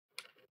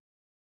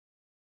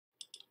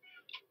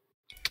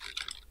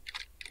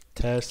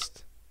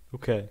Test.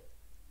 Okay.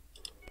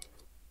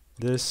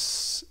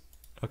 This.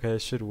 Okay,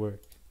 it should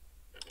work.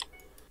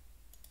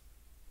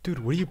 Dude,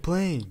 what are you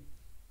playing?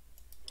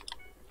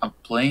 I'm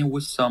playing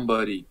with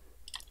somebody.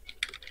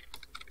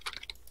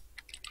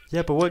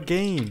 Yeah, but what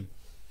game?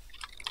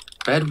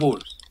 Bed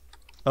Wars.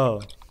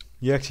 Oh,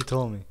 you actually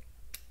told me.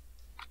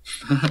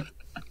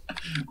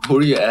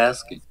 What are you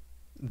asking?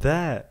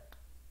 That.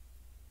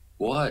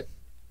 What?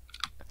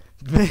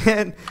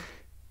 Man,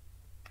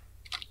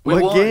 We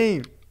what won.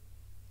 game?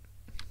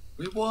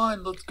 We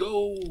won. Let's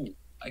go.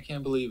 I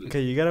can't believe it.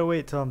 Okay, you gotta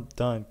wait till I'm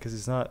done because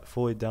it's not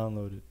fully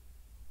downloaded.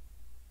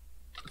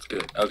 It's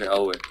good. Okay,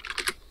 I'll wait.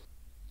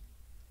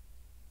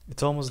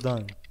 It's almost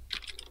done.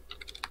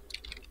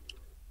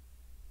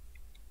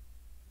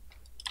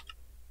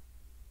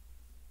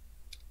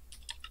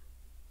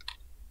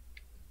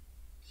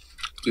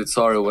 Dude,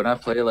 sorry. When I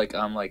play, like,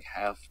 I'm like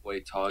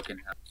halfway talking,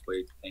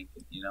 halfway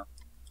thinking. You know?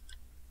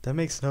 That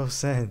makes no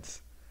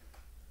sense.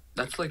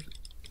 That's like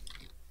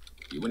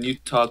when you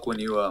talk when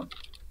you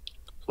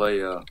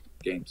play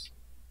games.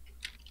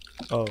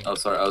 Oh. Oh,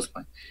 sorry. I was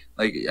playing.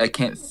 Like, I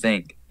can't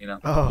think. You know?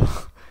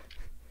 Oh.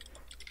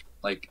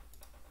 Like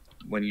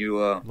when you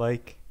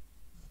Like.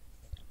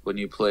 when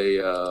you play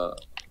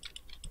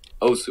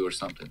Osu or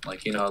something.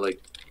 Like, you know, like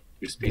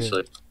your speech Yeah.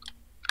 like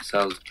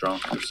sounds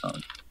drunk or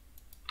something.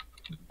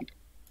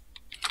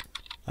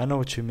 I know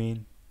what you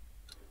mean.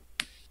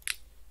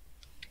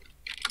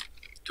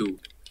 Dude,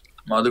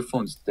 my other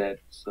phone's dead,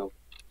 so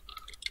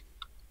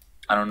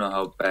I don't know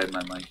how bad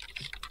my mic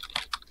is.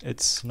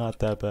 It's not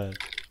that bad.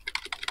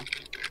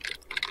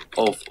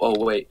 Oh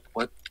wait,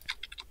 what?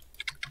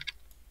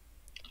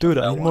 Dude,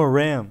 I That need one. more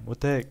RAM. What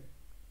the heck?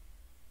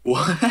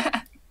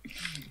 What?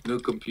 New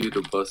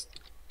computer bust.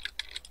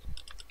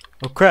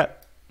 Oh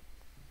crap.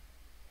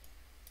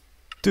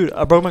 Dude,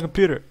 I broke my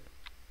computer.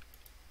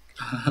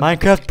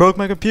 Minecraft broke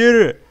my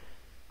computer.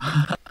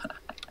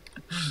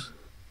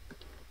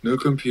 New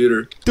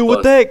computer. Dude, what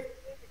bust. the heck?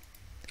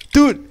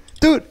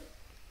 Dude.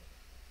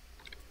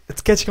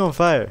 It's catching on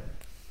fire.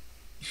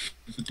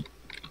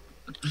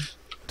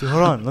 Dude,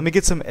 hold on. Let me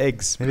get some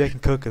eggs. Maybe I can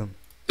cook them.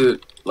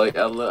 Dude, like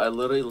I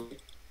literally,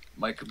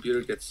 my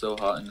computer gets so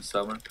hot in the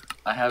summer.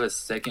 I have a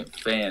second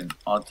fan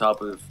on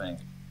top of the fan.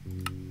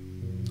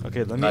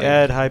 Okay, let me Not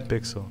add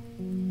Hypixel.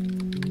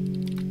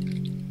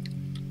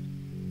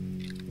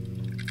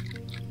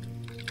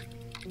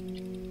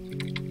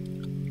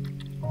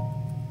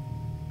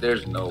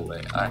 There's no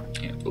way. I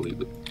can't believe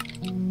it.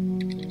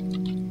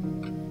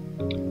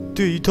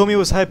 Dude, you told me it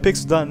was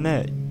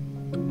hypixel.net.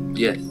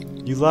 Yes.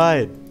 You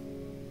lied.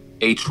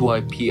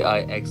 HYPIXEL.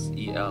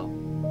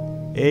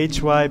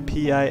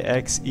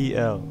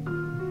 HYPIXEL.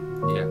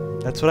 Yeah.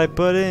 That's what I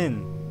put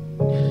in.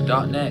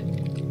 .net.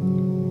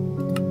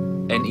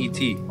 NET.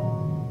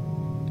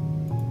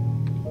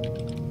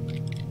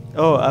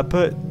 Oh, I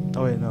put.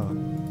 Oh, wait, no.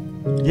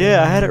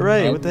 Yeah, I had it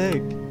right. N- What the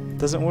heck?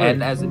 Doesn't work.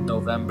 N as in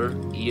November,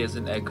 E as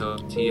in Echo,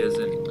 T as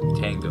in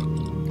Tango.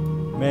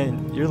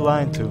 Man, you're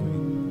lying to me.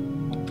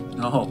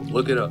 No,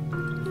 look it up.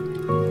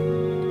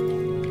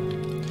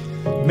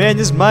 Man,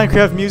 this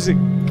Minecraft music.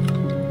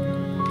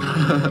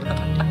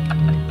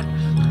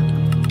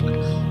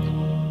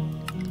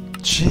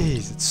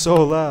 Jeez, it's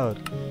so loud.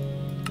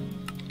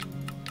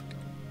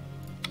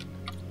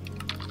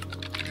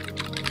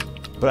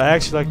 But I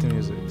actually like the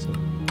music, so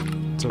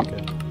it's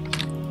okay.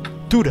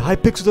 Dude,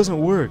 Hypixel doesn't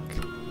work.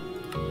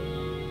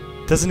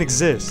 Doesn't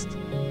exist.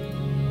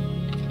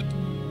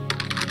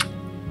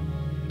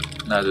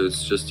 Nah, dude,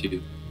 it's just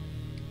you.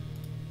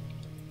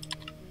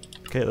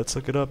 Okay, let's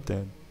look it up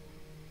then.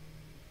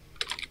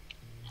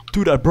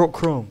 Dude, I broke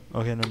Chrome.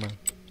 Okay, never mind.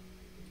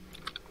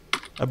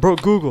 I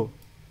broke Google.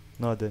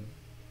 No, I didn't.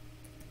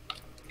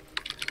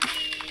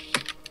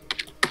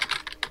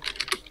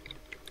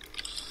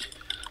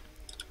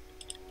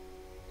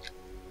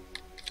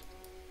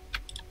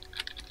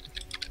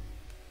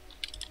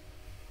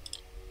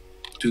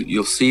 Dude,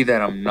 you'll see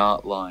that I'm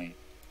not lying.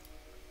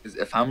 Because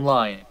if I'm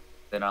lying,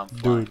 then I'm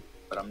flying. Dude.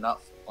 But I'm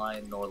not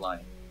flying nor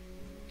lying.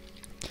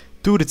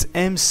 Dude, it's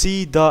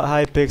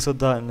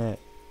mc.hypixel.net.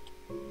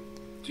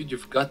 Dude, you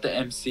forgot the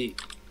MC.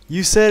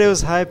 You said it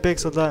was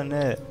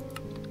hypixel.net.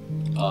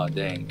 Oh,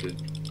 dang,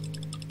 dude.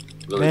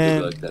 Really Man.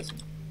 do like that.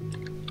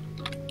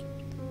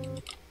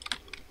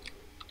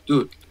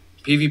 Dude,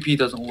 PvP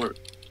doesn't work.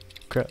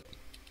 Crap. What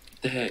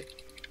the heck?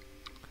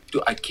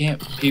 Dude, I can't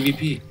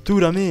PvP.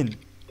 Dude, I'm in.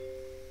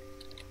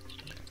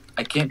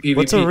 I can't PvP.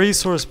 What's a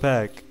resource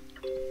pack?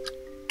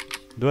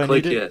 Do I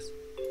Click need it? yes.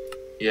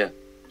 Yeah.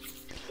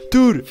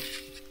 Dude,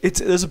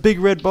 there's a big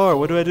red bar.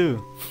 What do I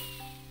do?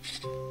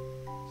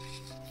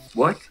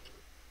 What?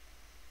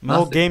 My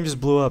whole Nothing. game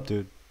just blew up,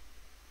 dude.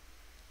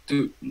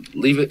 Dude,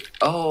 leave it.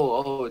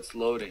 Oh, it's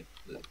loading.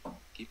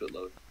 Keep it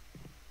loading.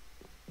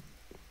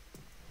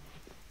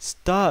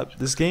 Stop.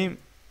 This game.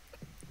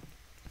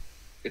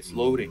 It's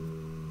loading.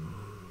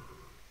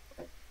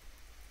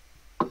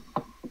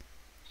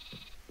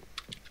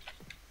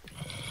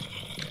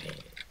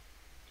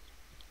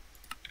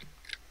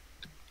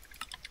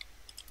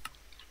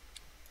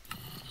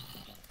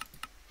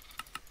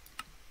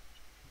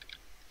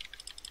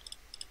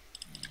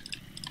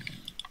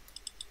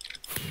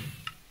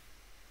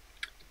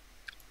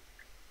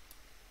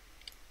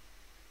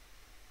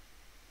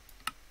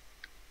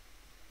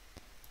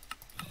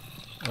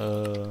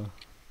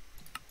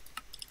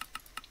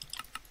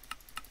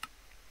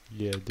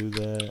 Yeah, do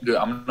that. Dude,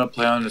 I'm gonna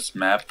play on this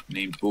map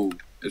named Boo.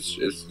 It's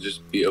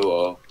just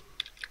BOO.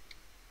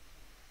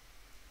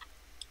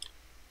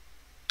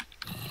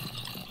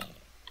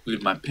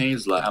 Dude, my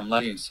pain's I'm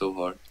lagging so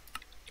hard.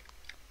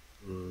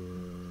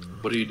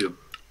 What do you do?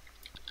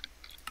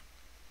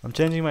 I'm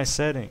changing my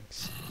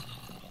settings.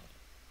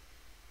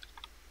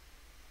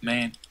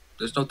 Man,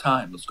 there's no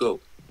time. Let's go.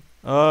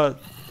 How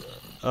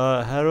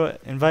do I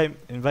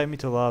invite me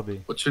to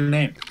lobby? What's your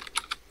name?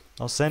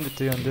 I'll send it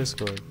to you on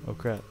Discord. Oh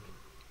crap.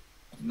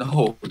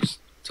 No, just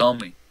tell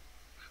me.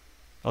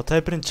 I'll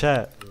type it in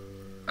chat.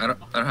 I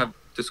don't have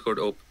Discord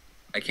open.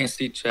 I can't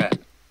see chat.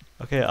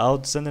 Okay,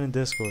 I'll send it in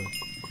Discord.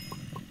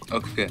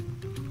 Okay.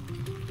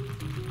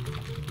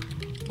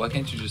 Why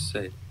can't you just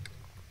say it?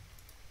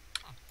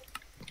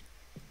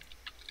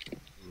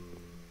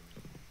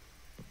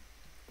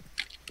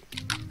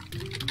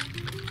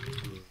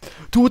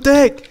 Dude, what the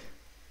heck?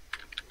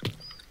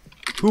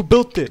 Who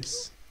built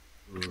this?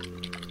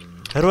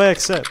 How do I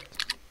accept?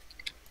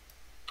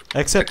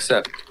 Accept.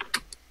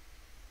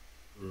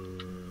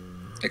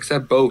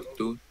 Accept both,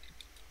 dude.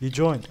 You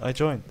joined. I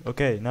joined.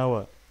 Okay, now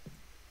what?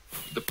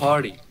 The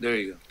party. There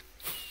you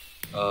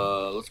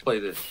go. Let's play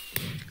this.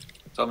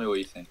 Tell me what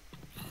you think.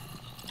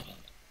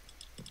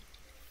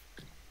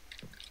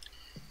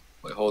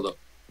 Wait, hold up.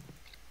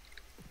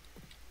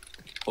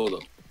 Hold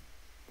up.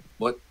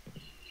 What?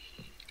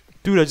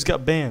 Dude, I just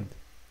got banned.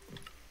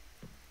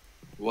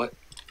 What?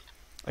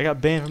 I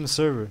got banned from the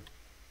server.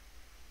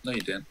 No,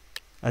 you didn't.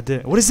 I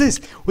didn't. What is this?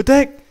 What the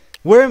heck?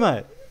 Where am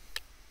I?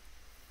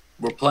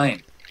 We're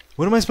playing.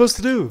 What am I supposed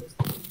to do?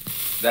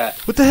 That.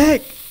 What the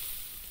heck?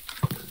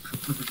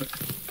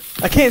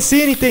 I can't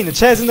see anything. The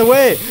chat's in the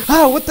way.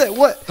 Ah, what the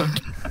what?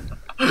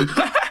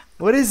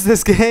 What is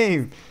this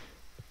game?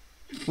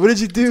 What did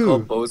you It's do?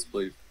 called post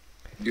play.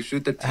 You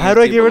shoot the. How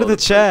do I get rid of the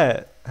TNT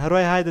chat? How do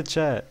I hide the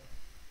chat?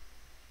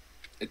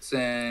 It's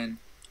in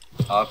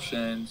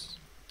options.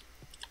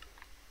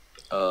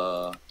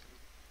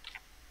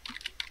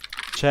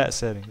 Chat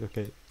settings.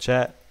 Okay.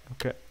 Chat.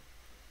 Okay.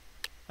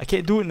 I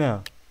can't do it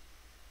now.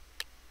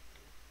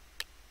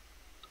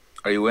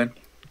 Are you in?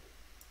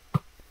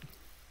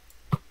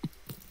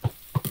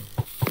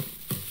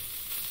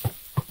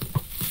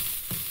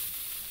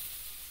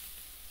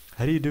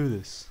 How do you do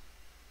this?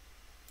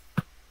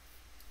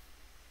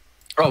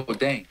 Oh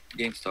dang!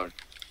 Game started.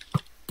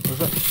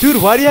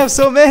 Dude, why do you have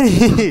so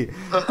many?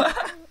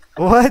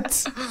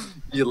 What?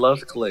 You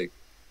left click.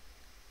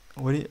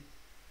 What do you?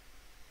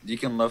 You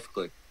can left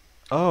click.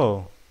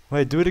 Oh,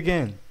 wait. Do it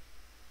again.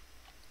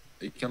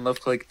 You can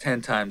left click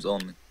 10 times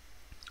only,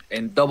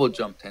 and double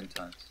jump 10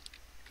 times.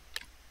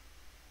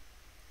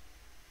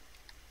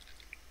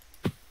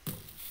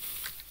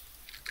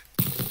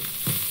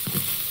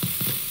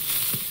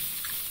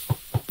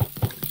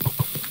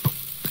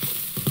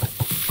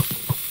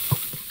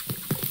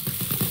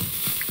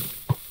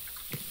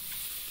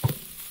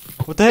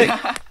 What the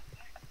heck?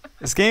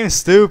 This game is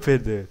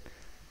stupid, dude.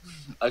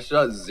 I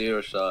shot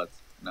 0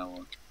 shots. No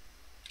one.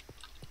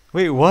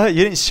 Wait, what?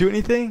 You didn't shoot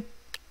anything?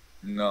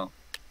 No.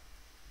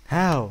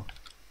 How?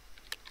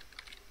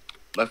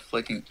 Left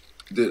clicking.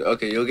 Dude,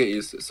 okay, you'll get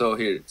used to it. So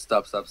here,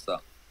 stop.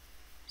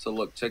 So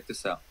look, check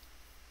this out.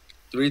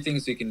 3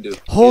 things you can do.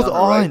 Hold See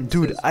on, right,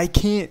 dude. says-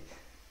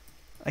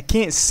 I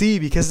can't see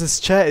because this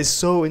chat is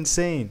so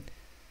insane.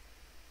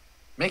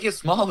 Make it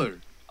smaller.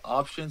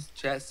 Options,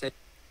 chat say.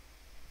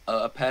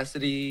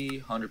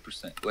 Opacity,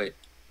 100%. Wait,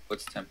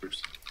 what's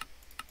 10%?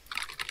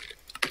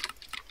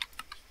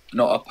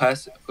 No,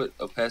 put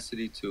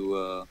opacity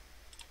to,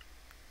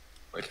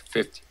 like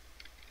 50.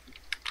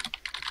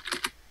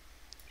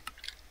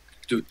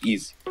 Dude,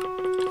 easy.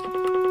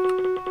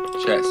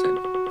 Chat said.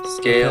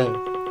 Scale,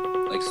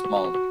 Okay. like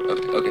small.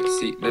 Okay,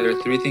 see, there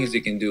are 3 things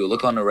you can do.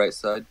 Look on the right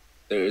side.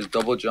 There is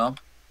double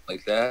jump,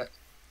 like that.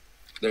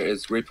 There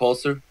is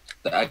repulsor,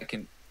 that I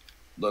can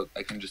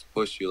just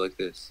push you like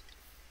this.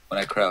 When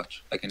I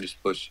crouch, I can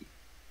just push you.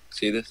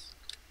 See this?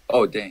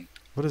 Oh, dang.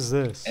 What is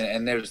this?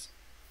 And there's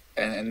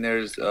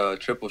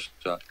triple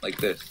shot, like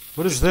this.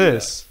 What is Just do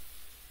this? that.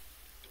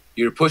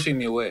 You're pushing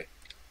me away.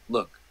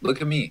 Look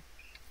at me.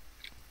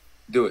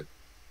 Do it.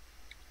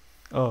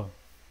 Oh,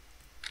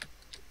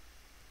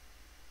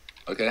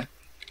 Okay?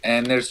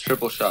 And there's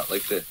triple shot,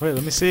 like this. wait.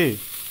 Let me see.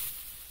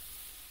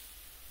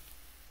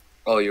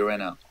 Oh, you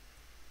ran out.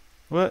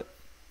 What?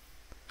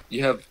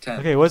 You have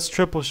 10. Okay, what's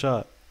triple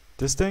shot?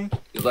 This thing?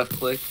 You left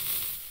click.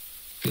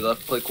 You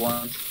left click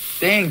once.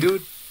 Dang,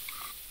 dude.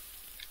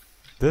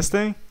 This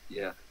thing?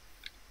 Yeah.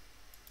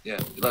 Yeah,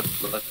 you left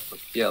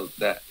click. Yeah,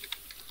 that.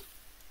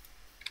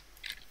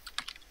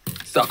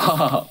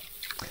 Stop.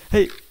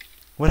 Hey,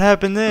 what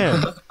happened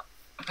there?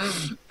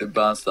 It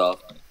bounced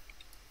off.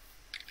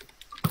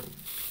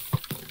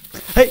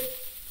 Hey!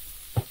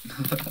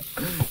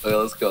 Okay,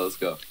 let's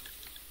go.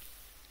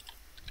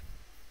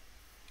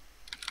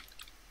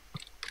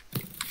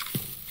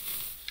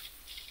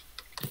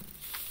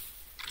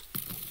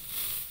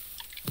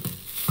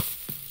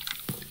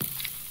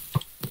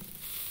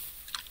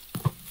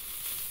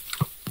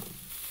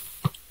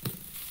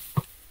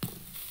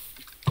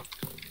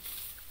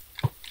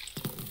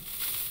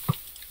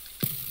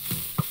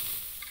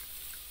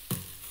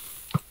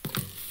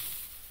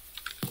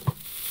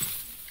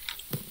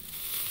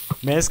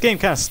 Man, this game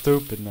kind of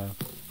stupid now.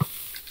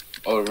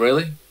 Oh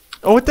really?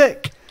 Oh, what the?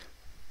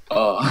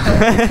 Oh,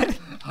 I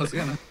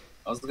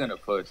was gonna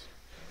push.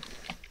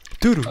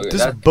 Dude, Okay,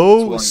 this that's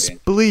bow one game.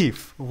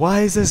 spleef.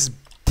 Why is this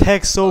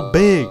text so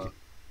big?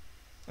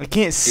 I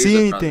can't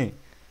see another. anything.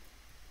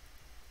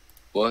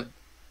 What?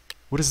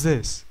 What is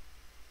this?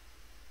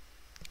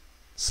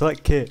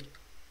 Select kit.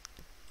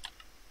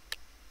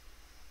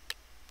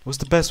 What's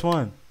the best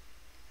one?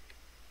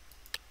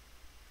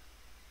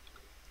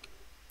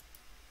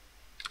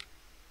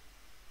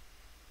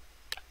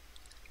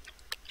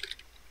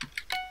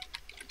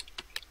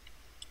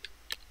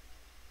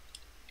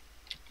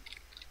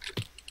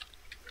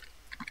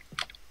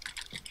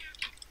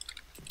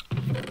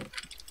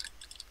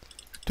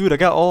 Dude, I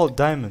got all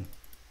diamond.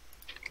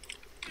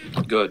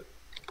 Good.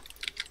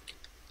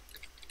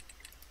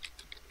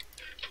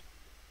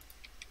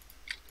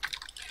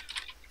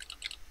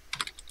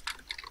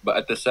 But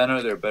at the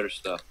center, there are better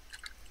stuff.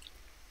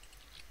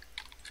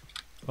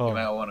 You might Oh,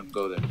 not want to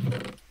go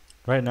there.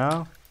 right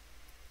now?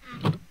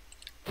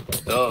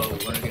 Duh,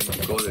 we're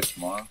gonna go there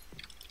tomorrow.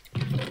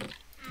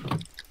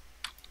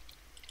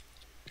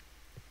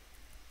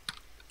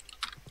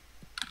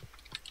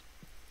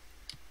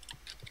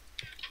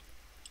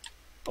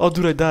 Oh,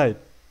 dude, I died.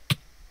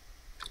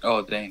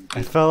 Oh dang.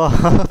 I fell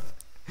off.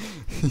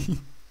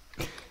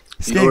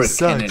 This You game were a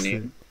sucks. cannoneer.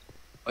 Dude.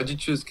 Why'd you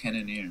choose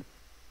cannoneer?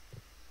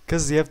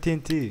 Cause you have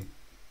TNT.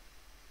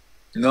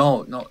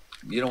 No,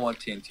 you don't want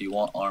TNT. You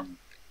want armor.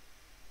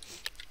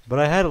 But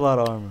I had a lot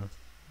of armor.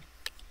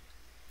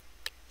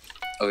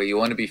 Okay, you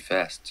want to be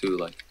fast too.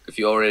 Like if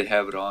you already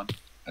have it on,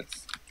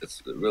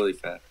 that's really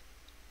fast.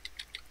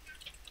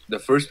 The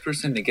first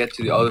person to get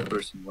to the other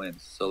person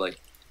wins. So like,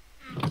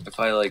 if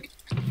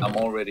I'm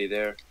already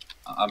there,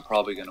 I'm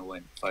probably gonna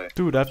win. If I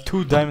Dude, I have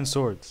 2 diamond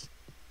swords.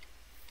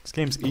 This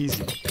game's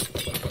easy.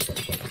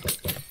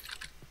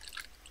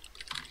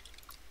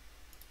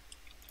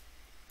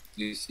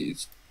 you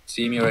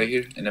see me right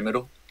here in the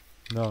middle.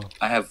 No.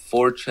 I have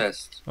 4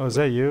 chests. Oh, is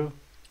that you?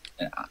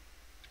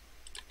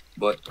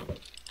 But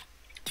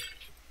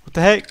What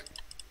the heck?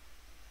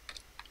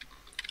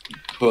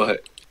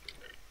 but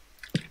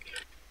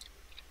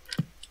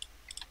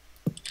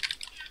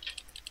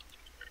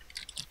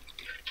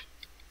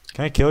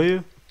Can I kill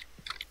you?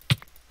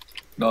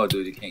 no,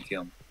 dude, you can't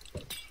kill me.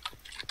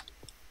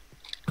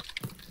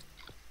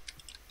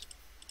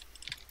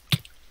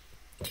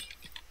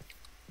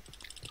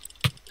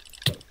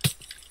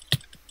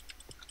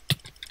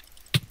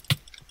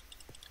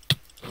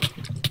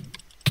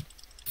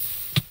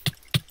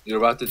 You're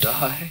about to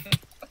die.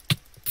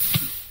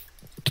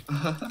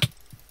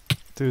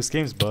 Dude, this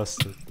game's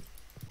busted.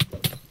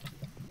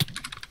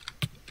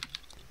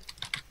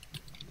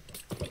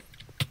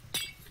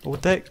 Oh,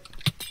 what the heck?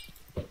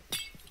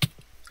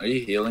 Are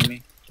you healing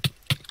me?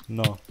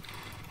 No.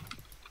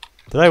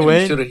 Did I You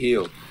win? should have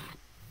healed.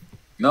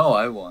 No,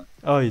 I won.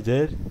 Oh, you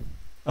did?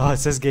 Oh, it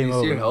says Can game you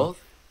over. see your now.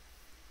 health?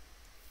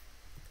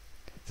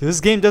 So this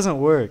game doesn't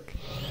work.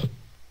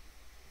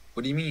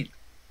 What do you mean?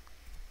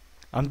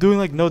 I'm doing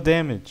like no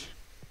damage.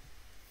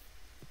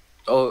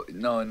 Oh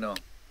no.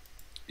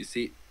 You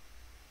see,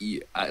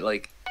 you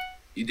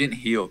didn't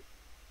heal.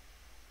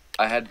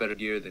 I had better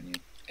gear than you,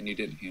 and you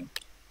didn't heal.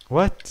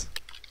 What?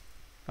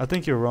 I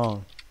think you're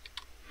wrong.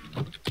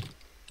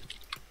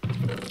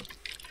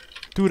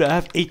 Dude, I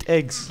have 8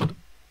 eggs.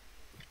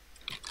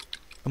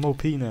 I'm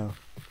OP now.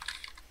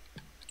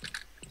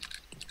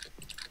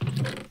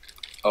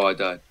 Oh, I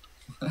died.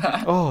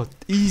 Oh,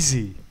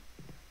 easy.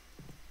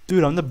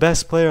 Dude, I'm the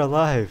best player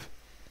alive.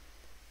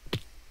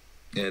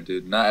 Yeah,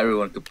 dude. Not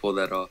everyone could pull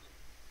that off.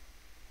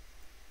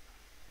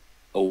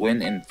 A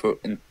win in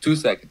 2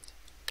 seconds.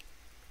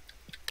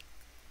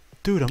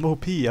 Dude, I'm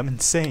OP. I'm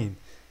insane.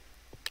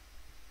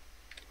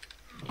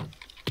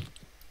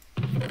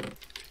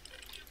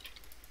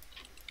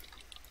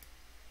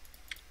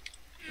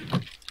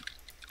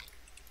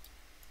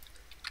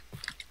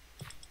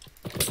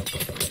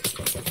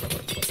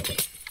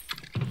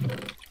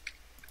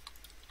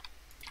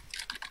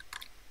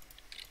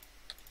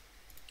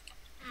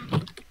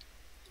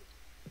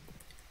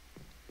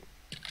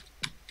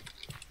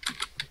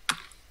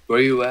 Where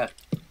are you at?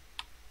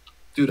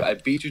 Dude, I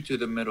beat you to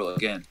the middle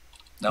again.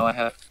 Now I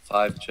have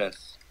 5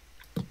 chests.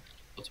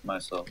 To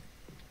myself.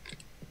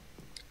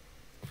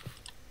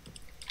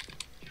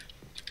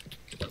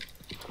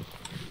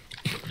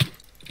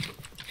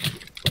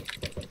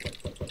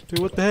 Dude,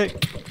 what the heck?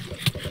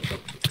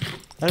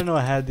 I didn't know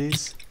I had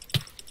these.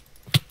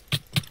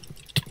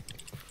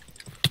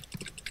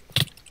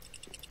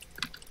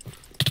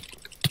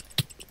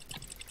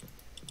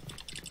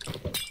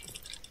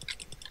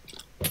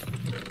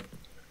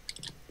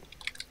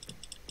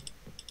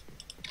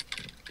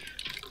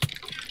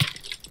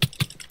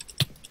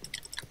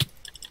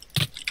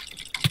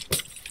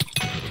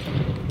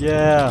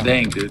 Yeah.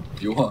 Dang, dude.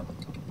 You won.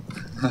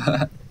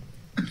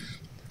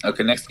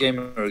 Okay, next game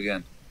or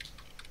again?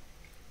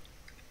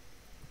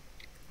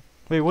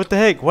 Wait, what the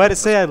heck? Why'd it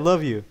say I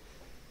love you?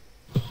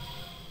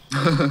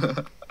 I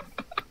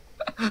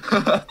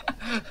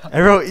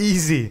wrote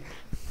easy.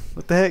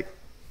 What the heck?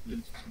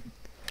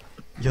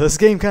 Yo, this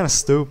game kind of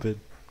stupid.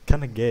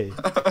 Kind of gay.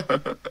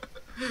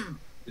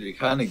 You're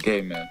kind of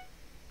gay, man.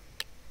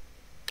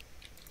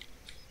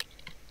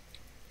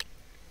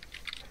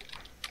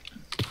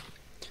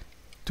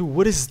 Dude,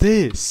 what is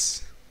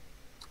this?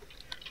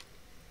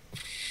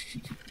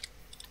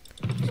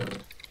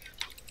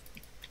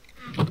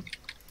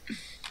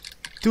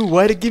 Dude,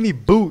 why'd it give me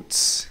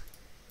boots?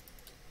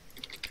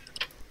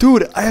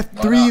 Dude, I have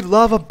Why 3 not?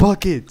 lava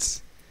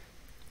buckets.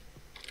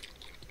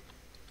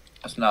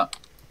 That's not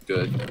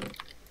good.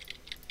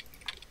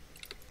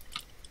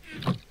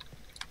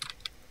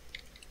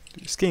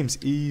 This game's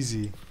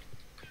easy.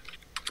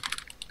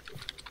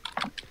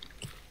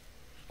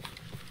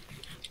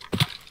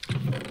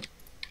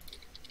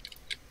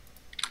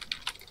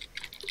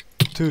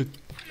 Dude,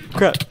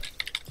 crap.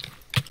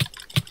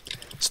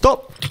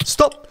 Stop!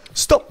 Stop!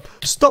 Stop!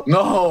 Stop!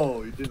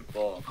 No, you didn't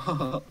fall.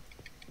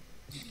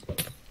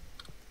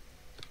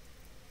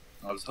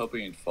 I was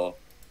hoping you'd fall.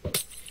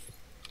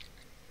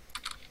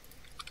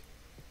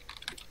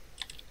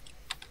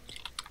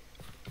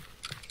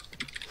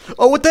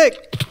 Oh, what the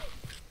heck?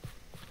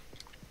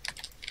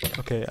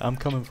 Okay, I'm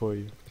coming for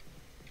you.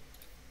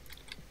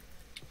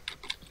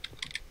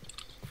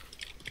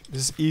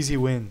 This is easy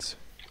wins.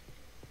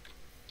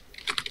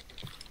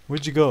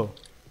 Where'd you go?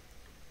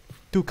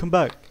 Dude, come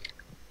back.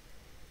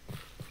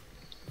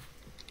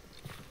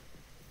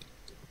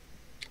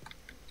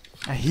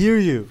 I hear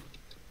you.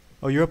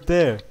 Oh, you're up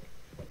there.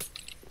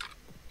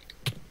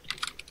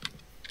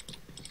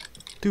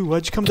 Dude,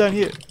 why'd you come down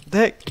here? The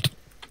heck?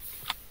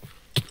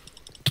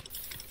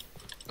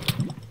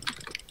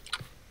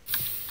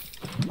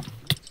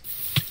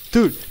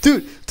 Dude,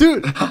 dude,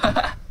 dude!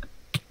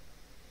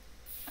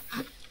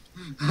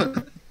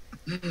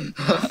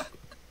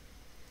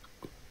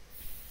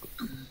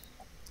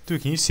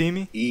 Dude, can you see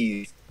me?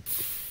 Ease.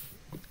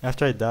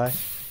 After I die?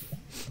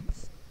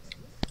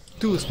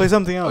 Dude, let's play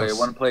something else. Okay,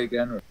 want to play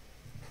again? Or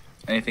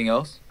anything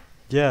else?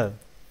 Yeah.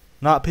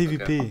 Not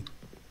PvP. Okay.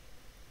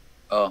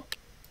 Oh.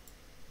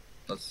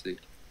 Let's see.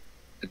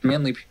 It's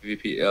mainly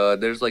PvP.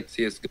 There's like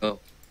CSGO.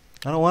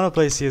 I don't want to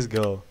play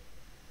CSGO.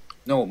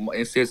 No,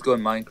 it's CSGO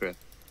and Minecraft.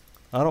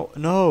 I don't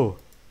know.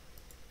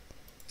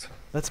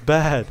 That's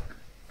bad.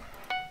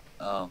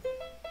 Oh.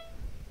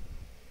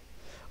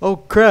 Oh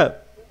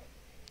crap.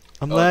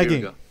 I'm Oh, here we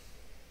lagging. go.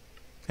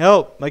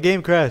 Help, my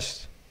game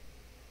crashed.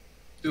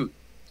 Dude,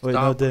 Wait,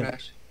 stop no it didn't.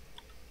 crash.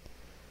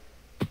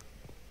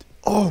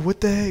 Oh, what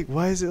the heck?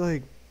 Why is it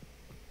like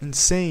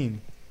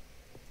insane?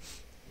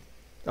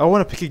 I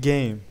want to pick a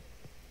game.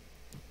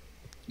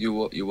 You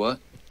what? You what?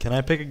 Can I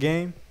pick a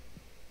game?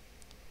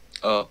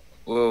 Oh,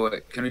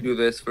 wait. Can we do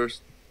this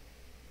first?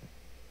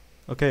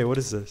 Okay, what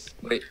is this?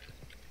 Wait.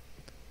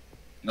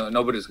 No,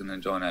 nobody's gonna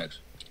join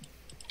actually.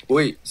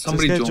 Wait,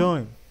 somebody Just get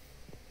join.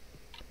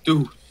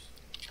 join. Dude.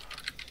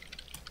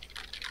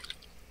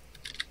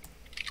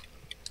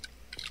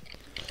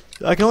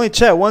 I can only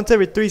chat once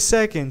every 3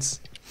 seconds.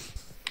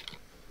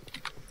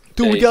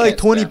 Dude, Yeah, we you got like can't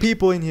 20 spam.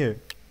 people in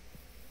here.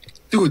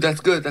 Dude, that's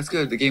good. That's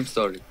good. The game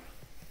started.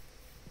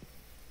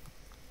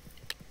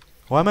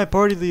 Why am I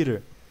party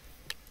leader?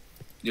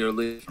 You're a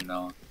lead from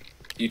now on.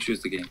 You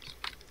choose the game.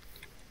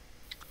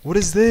 What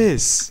is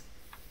this?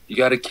 You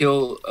gotta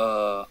kill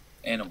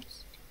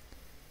animals.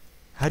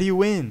 How do you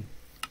win?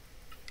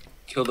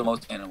 Kill the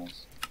most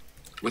animals.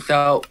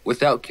 Without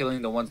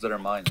killing the ones that are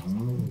minus.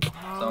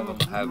 Some of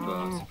them have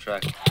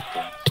subtract.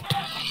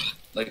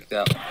 Like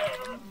that one.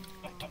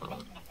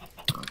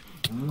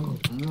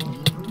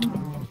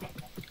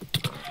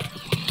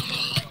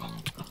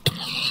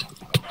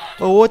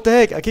 Oh, what the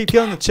heck? I keep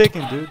killing the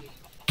chicken, dude.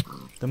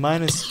 The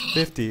minus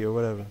 50 or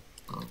whatever.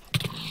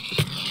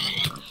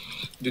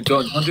 Dude,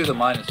 don't do the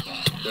minus one.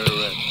 They're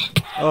red.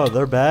 Oh,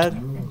 they're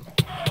bad?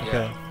 Yeah.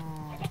 Okay.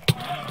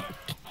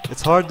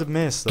 It's hard to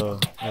miss though.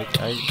 Like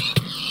I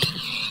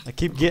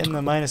keep getting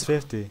the minus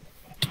 50.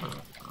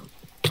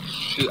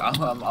 Dude,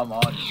 I'm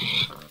on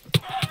you.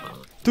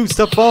 Dude,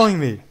 stop following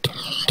me.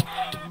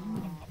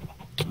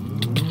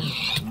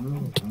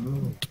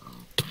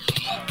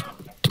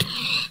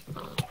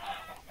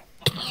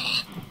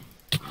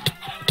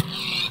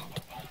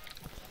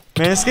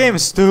 Man, this game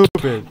is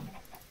stupid.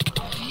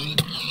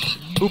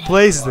 Who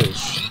plays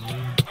this?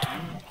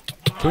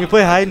 Can we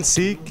play hide and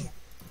seek?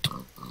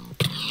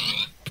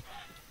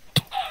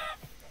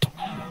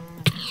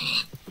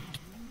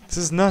 This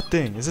is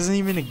nothing. This isn't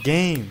even a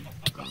game.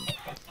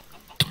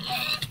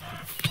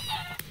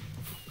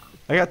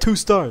 I got 2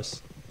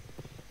 stars.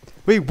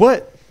 Wait,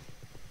 what?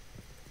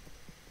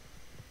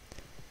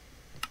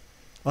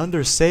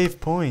 Under save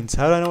points.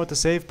 How do I know what the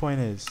save point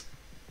is?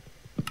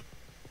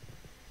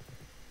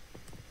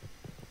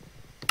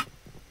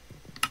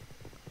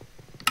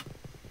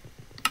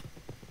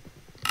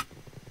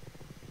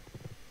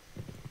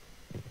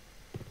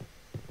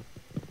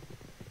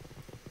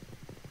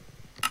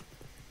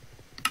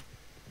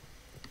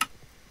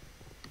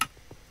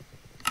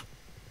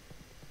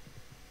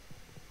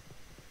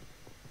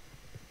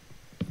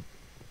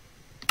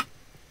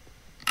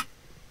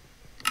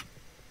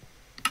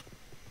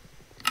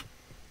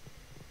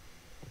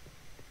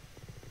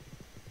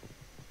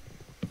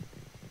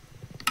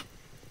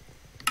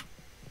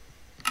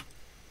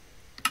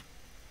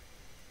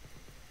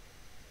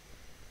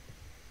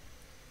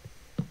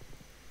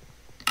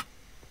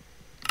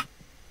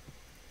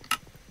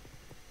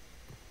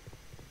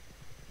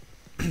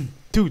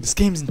 Dude, this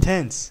game's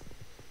intense.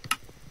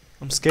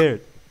 I'm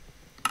scared.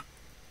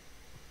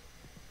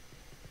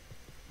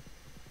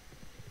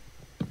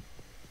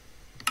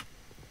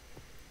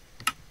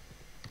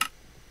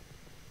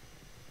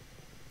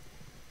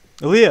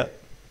 Elia!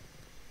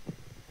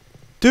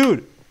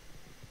 Dude!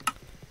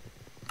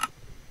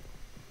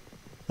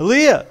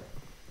 Elia!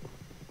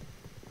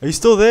 Are you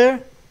still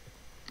there?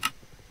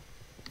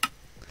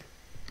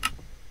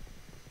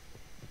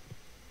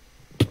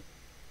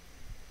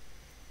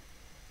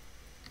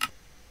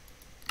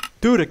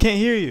 Dude, I can't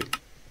hear you.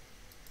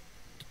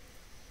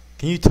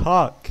 Can you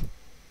talk?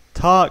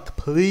 Talk,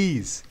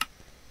 please.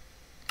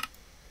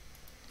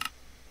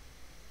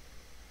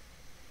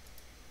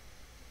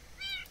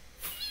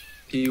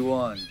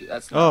 P1.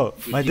 That's Oh,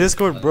 not, dude, my he-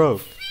 Discord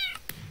broke.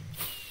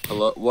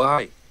 Hello?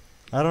 Why?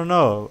 I don't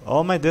know.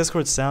 All my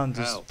Discord sound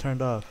just How?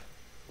 turned off.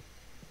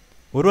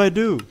 What do I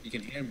do? You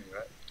can hear me,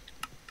 right?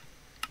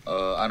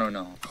 I don't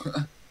know.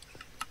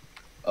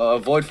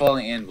 Avoid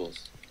falling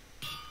anvils.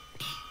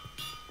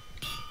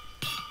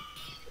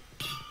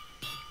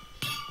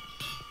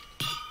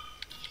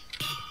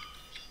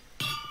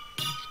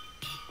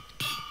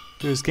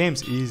 Dude, this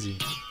game's easy.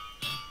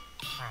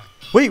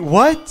 Wait,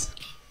 what?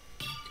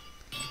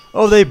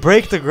 Oh, they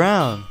break the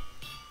ground.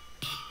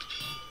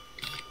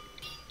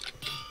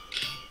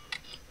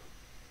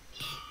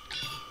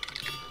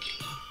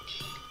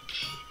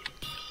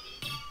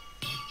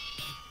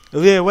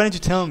 Elia, why didn't you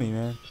tell me,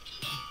 man?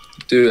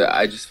 Dude,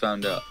 I just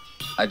found out.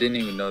 I didn't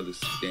even know this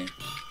game.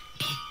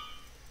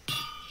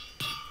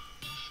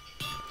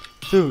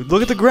 Dude,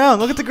 look at the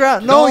ground. Look at the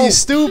ground. No, No. you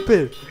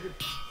stupid.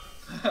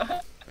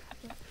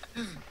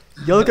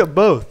 Yo, look at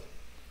both.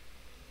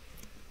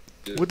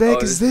 Dude, What the heck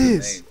oh, is a this?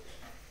 maze.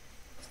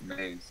 It's a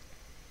maze.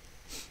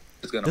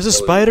 It's gonna There's a blow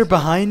you spider inside.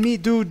 behind me,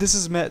 dude. This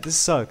is this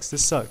sucks.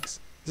 This sucks.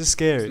 This is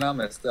scary. It's not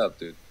messed up,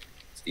 dude.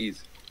 It's easy.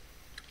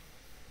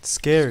 It's Just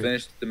scary.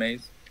 finish the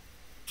maze.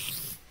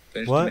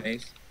 Finish What? the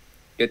maze.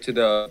 Get to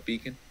the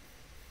beacon.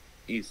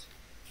 Easy.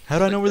 How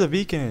do I know where the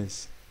beacon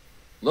is?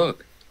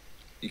 Look.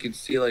 You can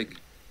see like a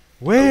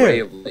ray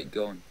Where? of light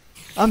going.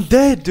 I'm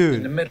dead, In the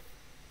dude. middle.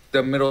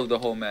 The middle of the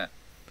whole map.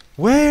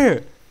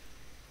 Where?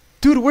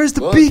 Dude, where's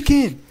the Look.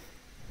 beacon?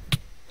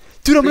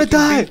 Dude, I'm gonna Freaking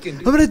die. beacon,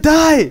 dude. I'm gonna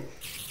die.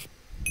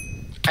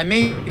 I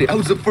made it. I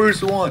was the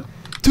first one.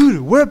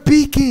 Dude, we're at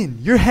beacon.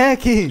 You're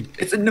hacking.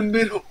 It's in the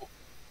middle.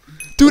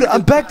 Dude,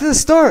 I'm back to the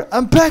start.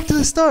 I'm back to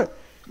the start.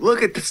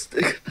 Look at this.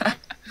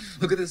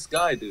 Look at the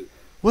sky, dude.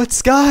 What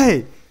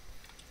sky?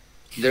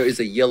 There is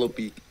a yellow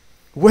beacon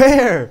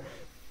Where?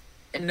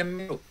 in the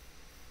middle.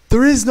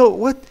 There is no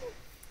what?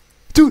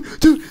 Dude.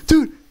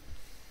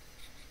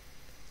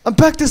 I'm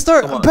back to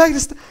start. Come I'm on. back to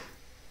start.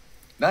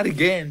 Not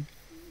again.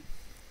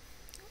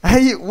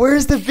 Hey,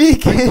 where's the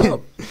Wake beacon?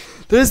 up.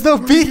 There's no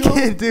Hurry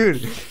beacon,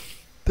 dude.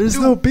 There's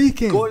Dude, no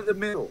beacon. Go to the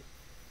middle.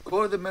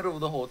 Go to the middle of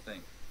the whole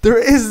thing. There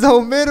is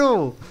no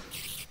middle.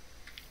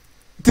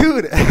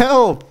 Dude,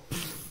 help.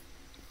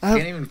 I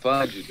can't even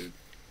find you, dude.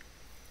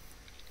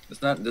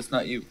 That's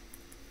not you.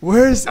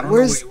 Where's I don't know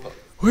where where's you are.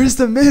 where's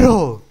the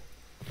middle?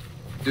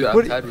 Dude, I'm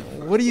What tired with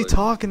what are you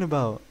talking? talking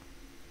about?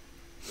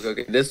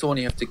 Okay, this one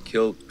you have to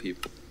kill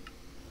people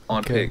on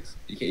Okay. pigs.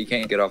 You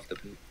can't get off the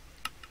pig.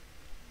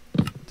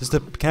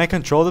 Can I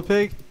control the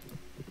pig?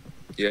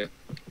 Yeah.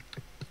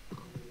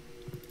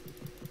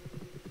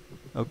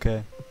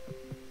 Okay.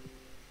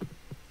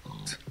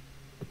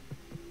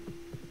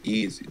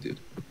 Easy, dude.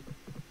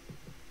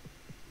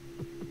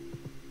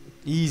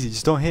 Easy,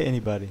 just don't hit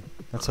anybody.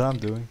 That's what I'm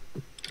doing.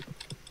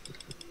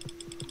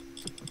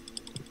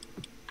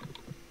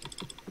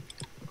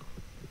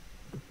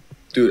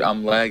 Dude,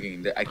 I'm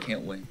lagging. I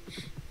can't win.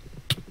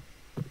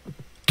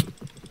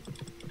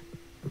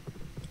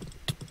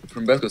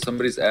 Francesco,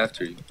 somebody's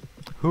after you.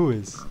 Who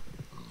is?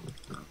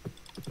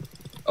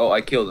 Oh,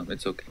 I killed him.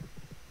 It's okay.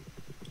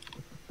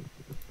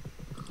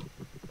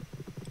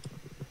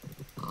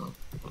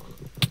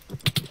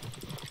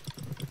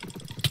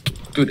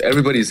 Dude,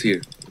 everybody's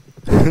here.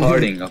 We're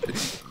partying up in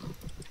here.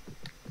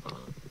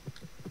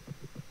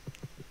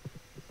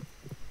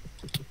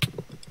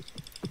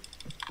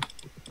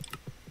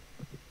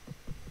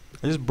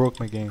 I just broke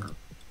my game.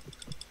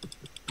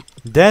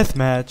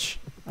 Deathmatch.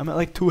 I'm at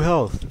like 2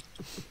 health.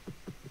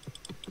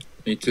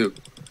 Me too.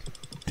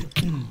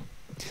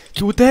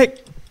 Dude, what the heck?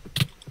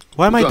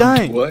 Why am I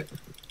dying? What?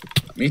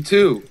 Me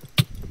too.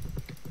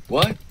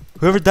 What?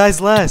 Whoever dies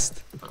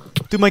last.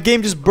 Dude, my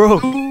game just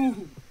broke.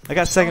 Ooh. I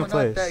got second Oh,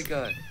 place. Not that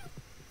guy.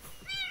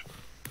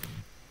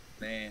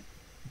 Man,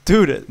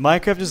 Dude,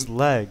 Minecraft just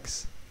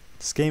lags.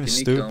 This game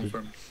is can you come stupid.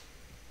 from?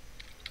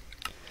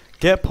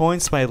 Get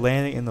points by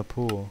landing in the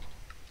pool.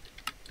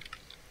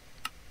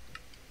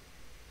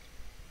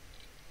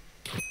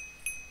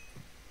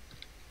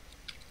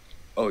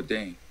 Oh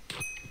dang.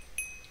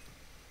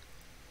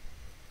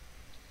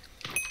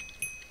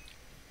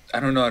 I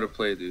don't know how to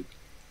play, dude.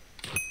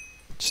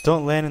 Just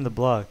don't land in the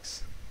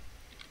blocks.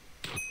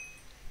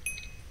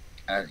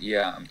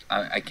 Yeah,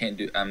 I can't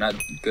do. I'm not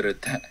good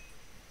at that.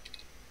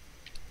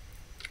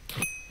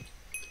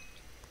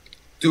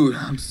 Dude,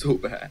 I'm so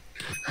bad.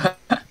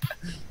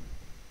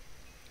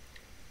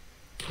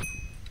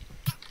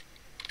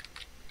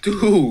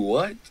 Dude,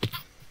 what?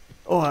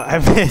 Oh, I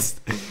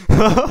missed.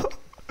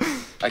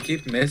 I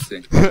keep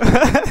missing.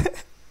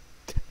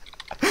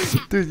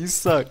 Dude, you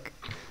suck.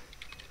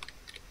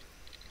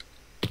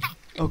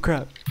 Oh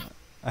crap.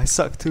 I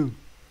suck too.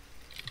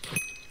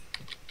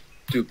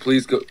 Dude,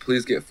 please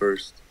get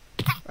first.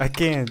 I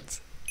can't.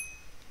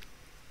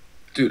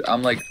 Dude,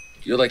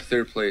 you're like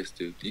third place,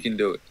 dude. You can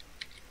do it.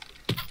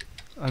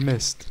 I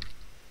missed.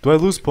 Do I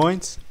lose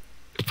points?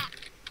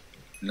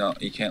 No,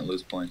 you can't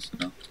lose points,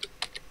 no.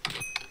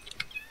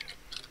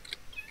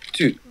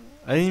 Dude,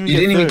 I didn't you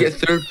didn't even get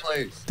third. third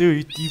place.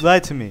 Dude, you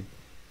lied to me.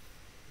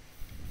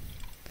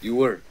 You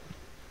were.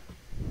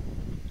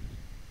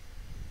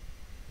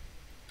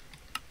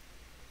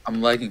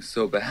 I'm lagging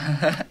so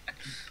bad.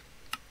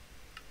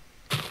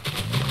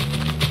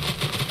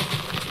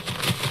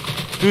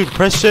 Dude,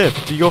 press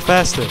shift. You go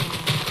faster.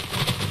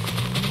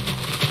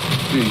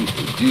 Dude,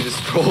 you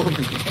just trolled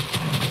me.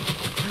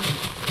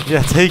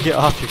 Yeah, take it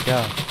off your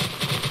cow.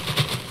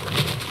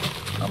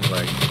 I'm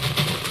lagging.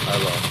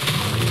 I lost.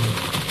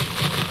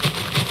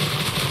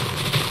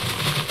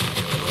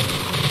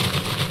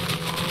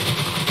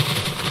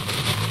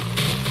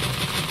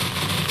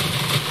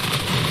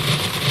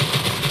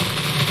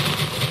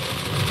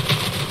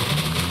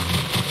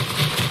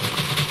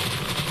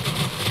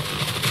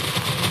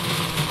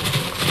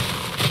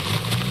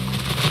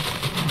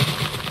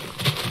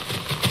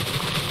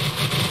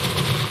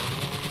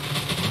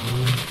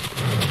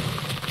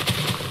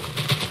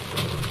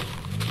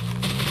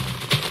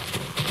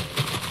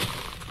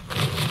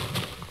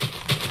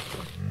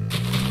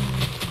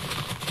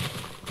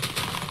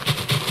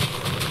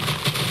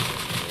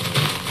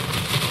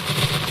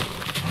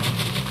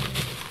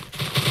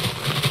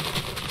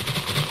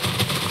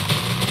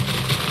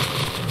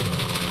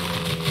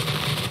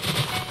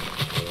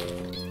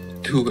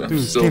 Dude, I'm Dude,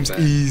 this so game's bad.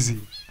 easy.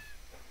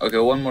 Okay,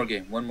 one more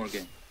game.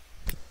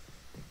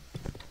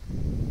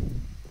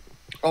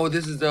 Oh,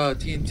 this is the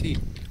TNT.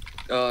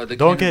 The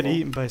Don't get cannonball.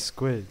 eaten by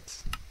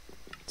squids.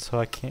 So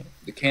I can't.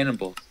 The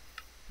cannonballs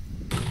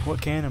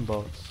What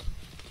cannonballs?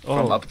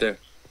 from up there.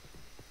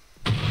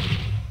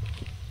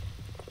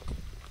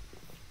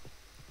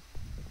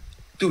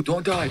 Dude,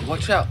 don't die.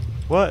 Watch out.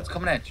 What? It's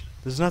coming at you.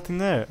 There's nothing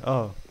there.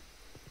 Oh.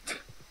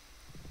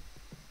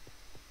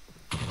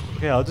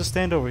 Okay, I'll just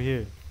stand over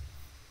here.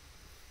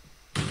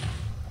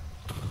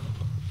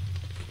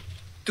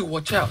 Dude,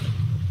 watch out.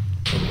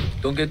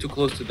 Don't get too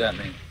close to that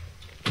man.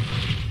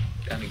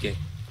 Kinda gay.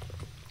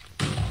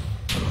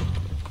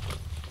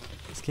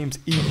 This game's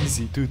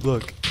easy, dude.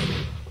 Look.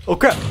 Oh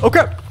crap! Oh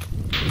crap!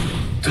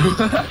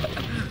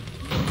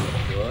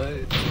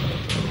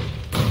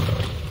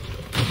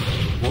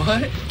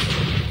 What?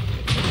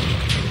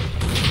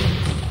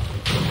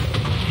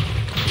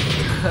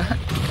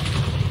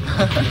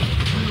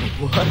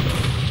 What?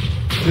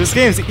 This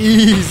game's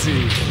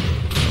easy.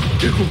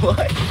 Dude,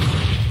 what?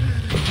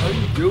 How are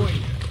you doing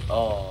it?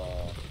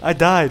 Oh. I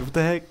died. What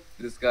the heck?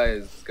 This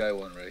guy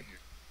won right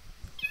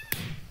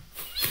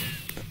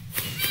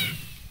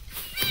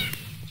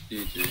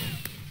here. GG.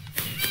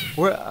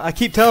 Where? I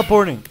keep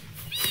teleporting.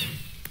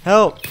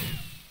 Help!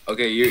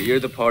 Okay, you're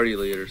the party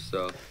leader,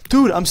 so.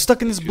 Dude, I'm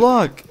stuck in this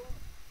block.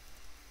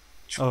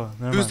 Oh,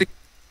 never Who's mind.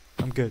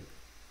 I'm good.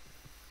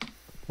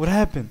 What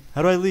happened?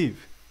 How do I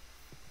leave?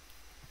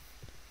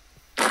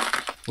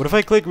 What if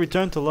I click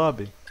return to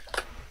lobby?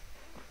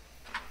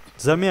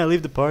 Does that mean I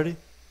leave the party?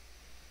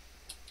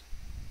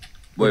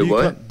 Or Wait,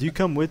 what? Do you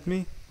come with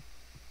me?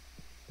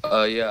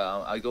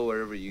 Yeah, I go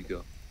wherever you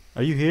go.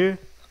 Are you here?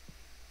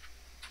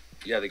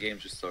 Yeah, the game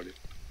just started.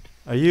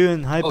 Are you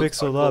in Hypixel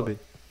it's not lobby?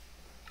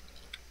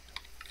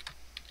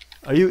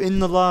 Are you in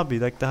the lobby,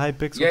 like the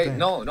Hypixel Yeah, thing?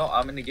 no,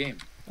 I'm in the game.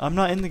 I'm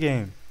not in the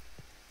game.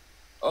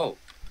 Oh,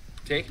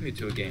 take me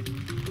to a game.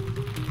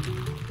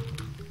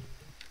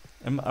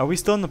 Are we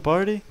still in the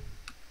party?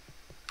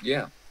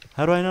 Yeah.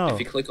 How do I know? If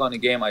you click on the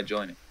game, I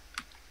join it.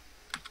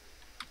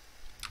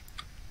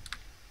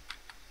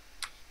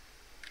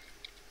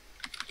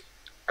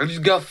 I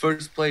just got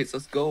first place.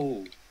 Let's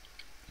go.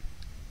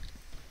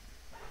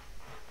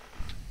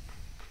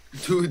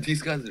 Dude,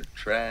 these guys are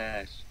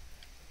trash.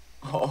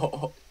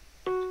 Oh.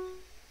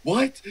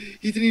 What?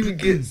 He didn't even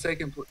get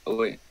second place. Oh,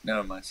 wait.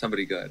 Never mind.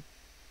 Somebody got it.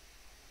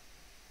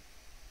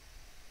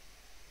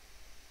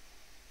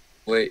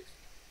 Wait.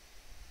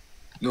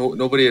 No,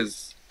 nobody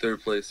has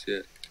third place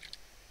yet.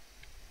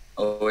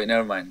 Oh, wait.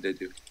 Never mind. They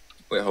do.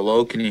 Wait,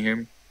 hello? Can you hear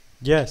me?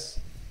 Yes.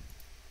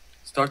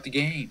 Start the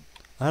game.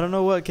 I don't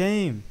know what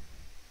game.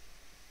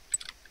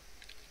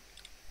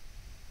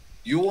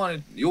 You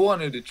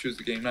wanted to choose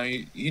the game. Now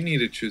you need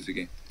to choose the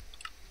game.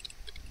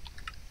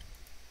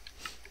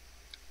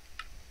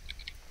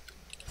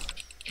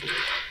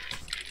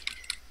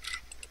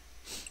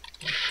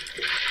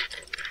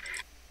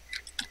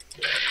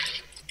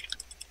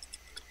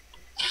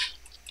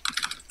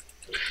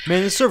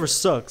 Man, this server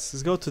sucks.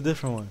 Let's go to a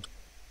different one.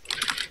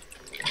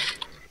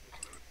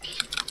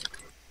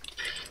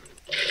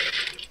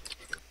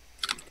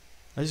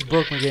 I just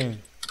broke my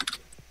game.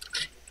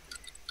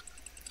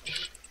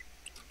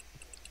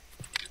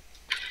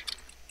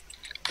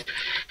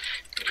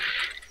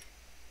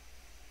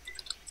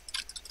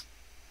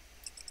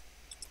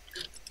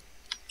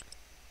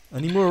 I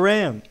need more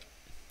RAM.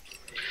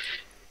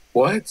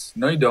 What?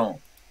 No, you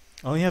don't.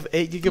 I only have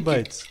 8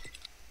 gigabytes.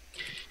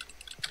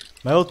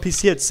 My old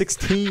PC had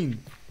 16.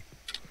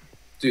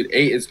 Dude,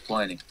 8 is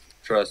plenty.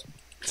 Trust me.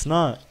 It's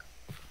not.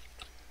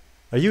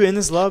 Are you in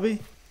this lobby?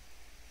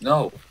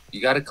 No,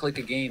 you gotta click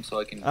a game so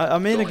I can.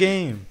 I'm in a join you.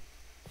 game.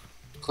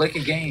 Click a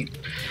game.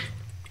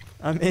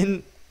 I'm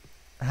in.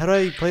 How do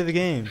I play the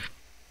game?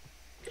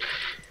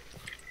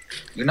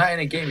 You're not in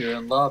a game. You're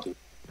in lobby.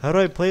 How do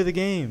I play the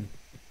game?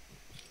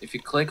 If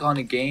you click on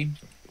a game,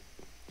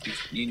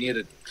 you need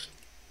to.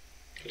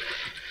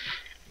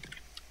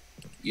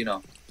 You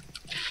know.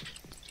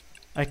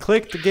 I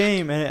clicked the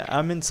game and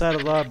I'm inside a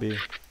lobby.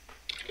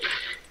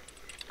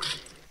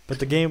 But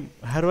the game.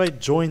 How do I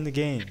join the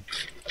game?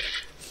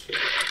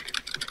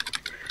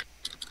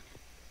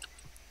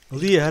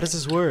 Elia, how does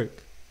this work?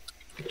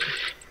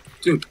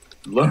 Dude,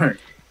 learn.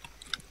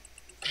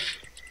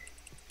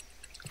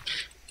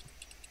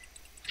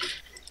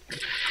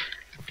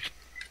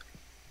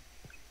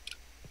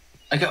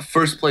 I got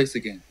first place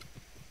again.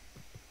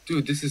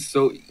 Dude, this is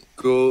so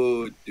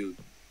good, dude.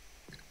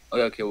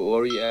 Okay, what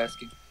were you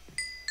asking?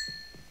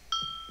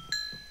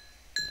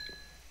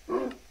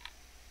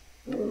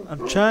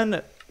 I'm trying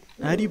to.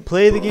 How do you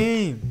play the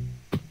game?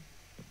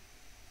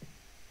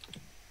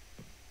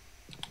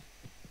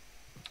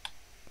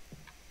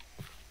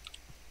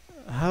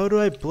 How do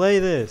I play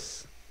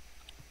this?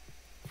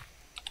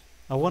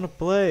 I want to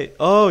play.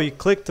 Oh, you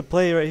click to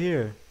play right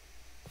here.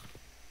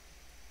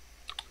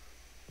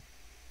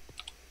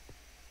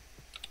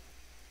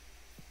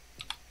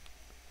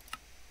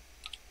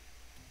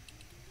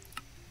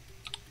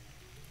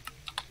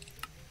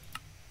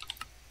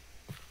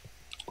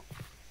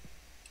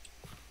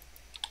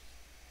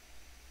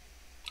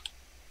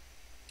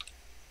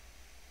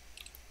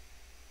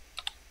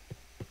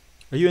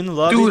 Are you in the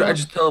lobby? Dude, now? I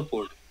just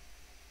teleported.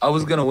 I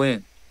was gonna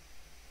win.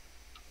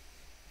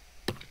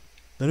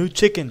 The new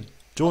chicken.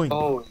 Join.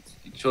 Oh,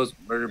 it shows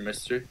murder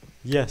mystery.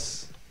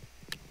 Yes.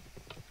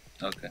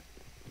 Okay.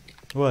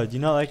 What? You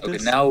not like Okay,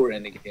 this? now we're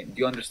in the game. Do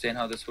you understand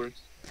how this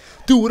works?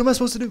 Dude, what am I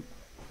supposed to do?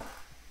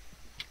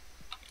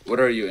 What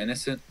are you,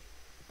 innocent?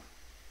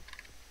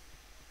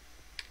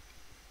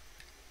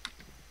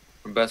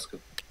 From Besco.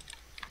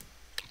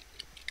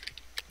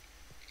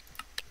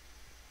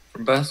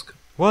 From Besco.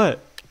 What?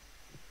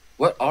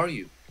 What are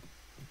you?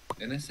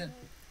 Innocent?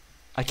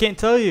 I can't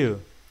tell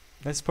you.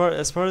 That's part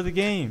of the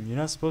game. You're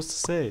not supposed to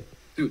say.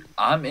 Dude,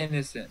 I'm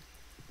innocent.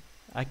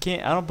 I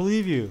can't. I don't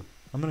believe you.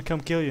 I'm gonna come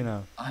kill you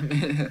now. I'm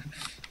in.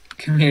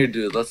 Come here,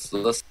 dude. Let's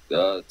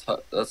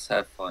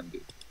have fun,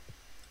 dude.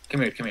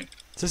 Come here.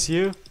 Is this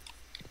you?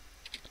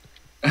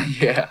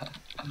 Yeah.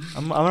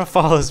 I'm gonna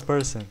follow this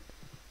person.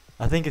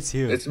 I think it's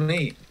you. It's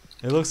me.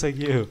 It looks like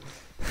you.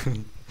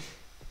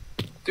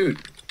 Dude,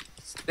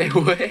 stay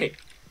away.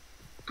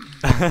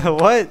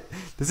 What?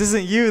 This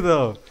isn't you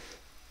though.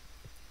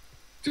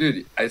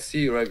 Dude, I see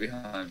you right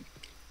behind.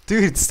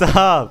 Dude,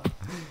 stop.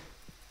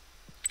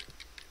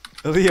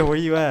 Elia, where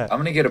you at? I'm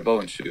gonna get a bow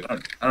and shoot. I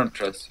don't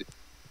trust you.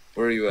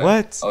 Where are you at?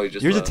 What? Oh, you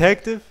just You're left.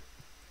 detective?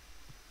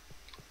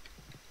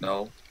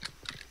 No.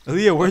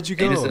 Elia, where'd you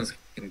go? Innocents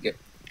can get.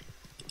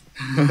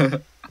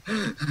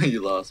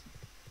 You lost me.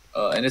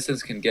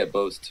 Innocents can get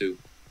bows too.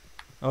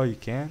 Oh, you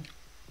can?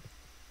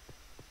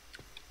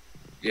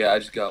 Yeah, I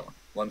just got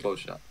one bow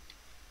shot.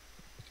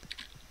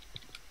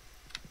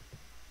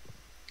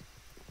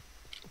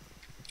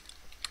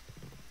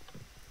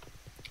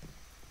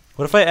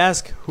 What if I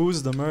ask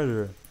who's the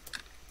murderer?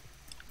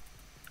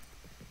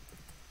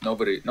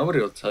 Nobody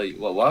will tell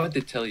you. Well, why would they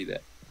tell you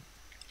that?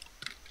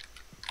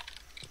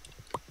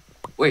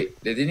 Wait,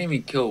 they didn't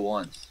even kill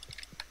once.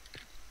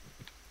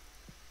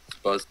 It's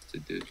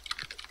busted, dude.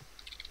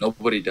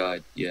 Nobody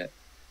died yet.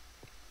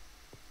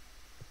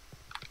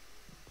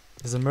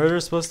 Is the murderer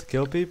supposed to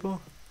kill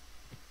people?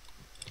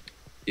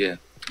 Yeah.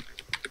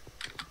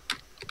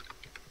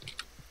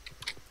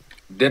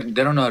 They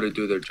don't know how to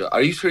do their job.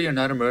 Are you sure you're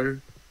not a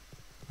murderer?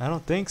 I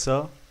don't think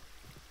so.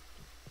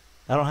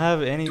 I don't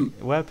have any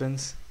Dude.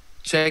 weapons.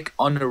 Check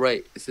on the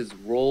right. It says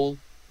roll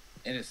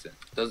innocent.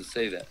 Does it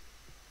say that?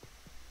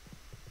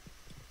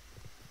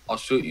 I'll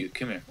shoot you.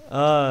 Come here.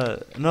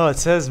 No, it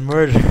says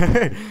murder.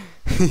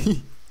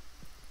 Come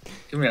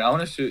here. I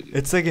want to shoot you.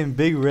 It's like in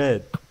big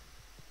red.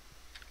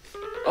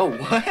 Oh,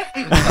 what?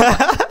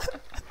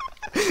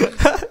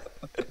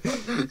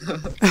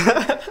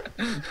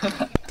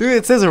 Dude,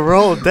 it says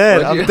roll dead.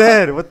 What'd I'm you-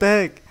 dead. What the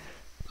heck?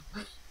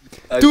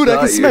 Dude, I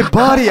can see my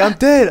body. I'm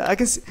dead. I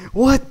can see.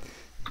 What?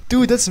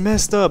 Dude, that's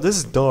messed up. This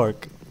is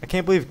dark. I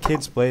can't believe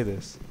kids play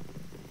this.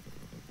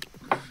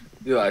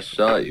 Dude, I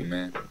shot you,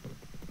 man.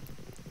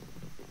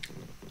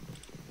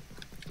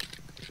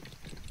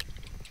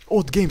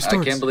 Oh, the game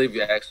starts. I can't believe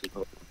you actually.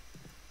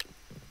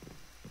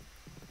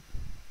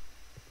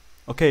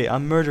 Okay,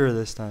 I'm murderer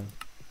this time.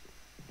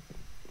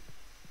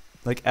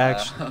 Like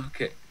action.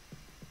 Okay.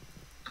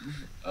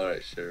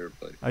 Alright, sure,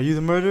 buddy. Are you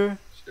the murderer?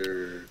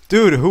 Sure.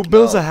 Dude, who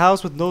builds No. a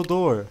house with no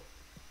door?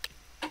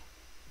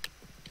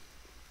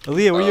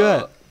 Elia, where you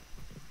at?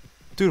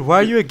 Dude, why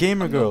are you a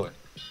gamer I'm girl? nowhere.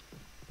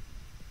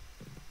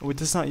 Wait,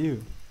 that's not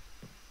you.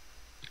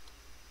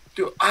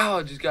 Dude, ow,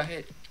 I just got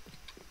hit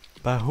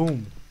By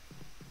whom?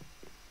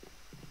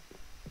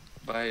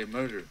 by a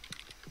murder.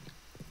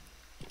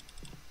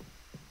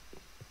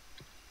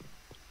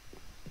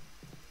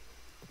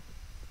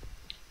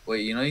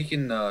 Wait, you know you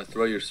can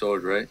throw your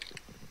sword, right?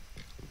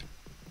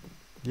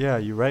 Yeah,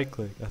 you right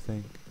click, I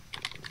think.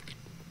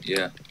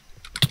 Yeah.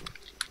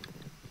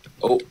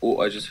 Oh,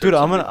 I just heard Dude,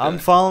 somebody I'm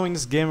die. following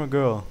this gamer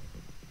girl.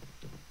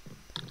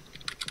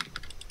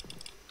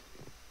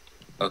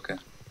 Okay.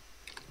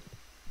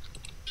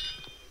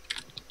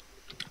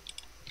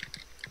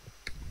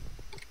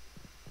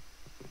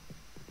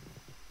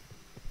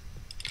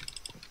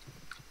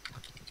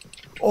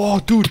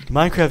 Oh, dude,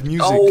 Minecraft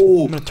music.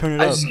 Oh, I'm gonna turn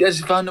it I up.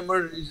 just found a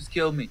murder. He just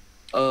killed me.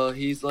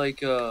 He's like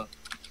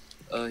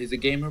he's a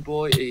gamer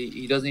boy.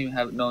 He doesn't even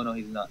have. No,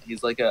 he's not.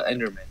 He's like an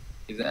Enderman.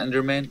 He's an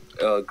Enderman.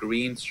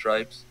 Green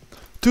stripes.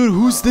 Dude,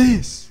 who's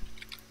this?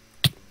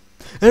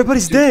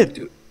 Everybody's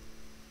dead.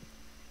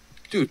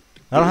 Dude.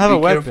 I don't have a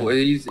be weapon. careful.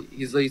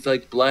 He's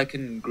like black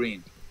and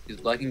green. He's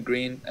black and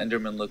green,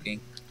 Enderman looking.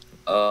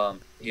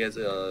 He has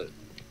a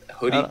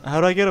hoodie.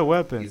 How do I get a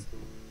weapon?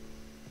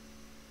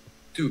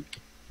 Dude,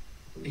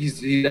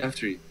 he's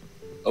after you.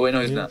 Oh wait,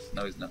 no, he's not.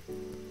 No, he's not.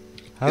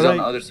 He's on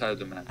the other side of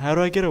the map. How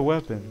do I get a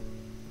weapon?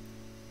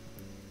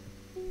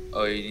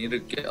 Oh, you need to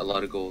get a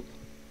lot of gold.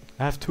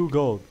 I have 2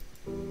 gold.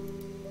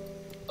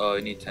 Oh,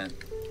 you need 10.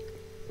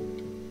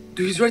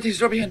 Dude, he's right there.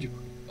 He's right behind you.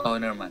 Oh,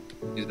 never mind.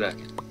 He's back.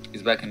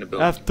 He's back in the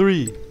building. I have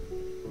 3.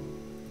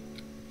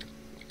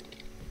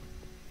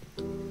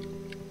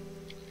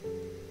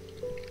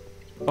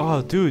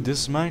 Oh, dude,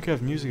 this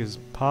Minecraft music is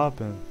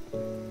popping.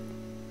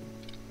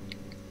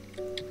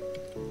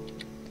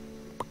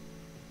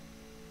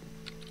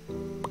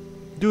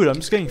 Dude, I'm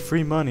just getting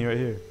free money right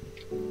here.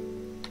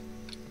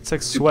 It's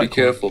like sweat. Be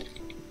careful.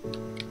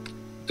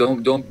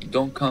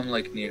 Don't come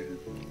like near him.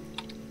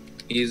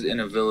 He's in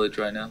a village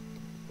right now.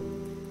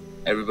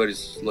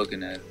 Everybody's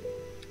looking at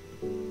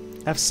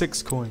him. I have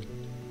 6 coin.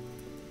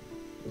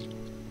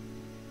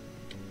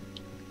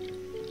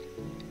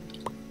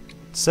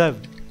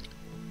 7.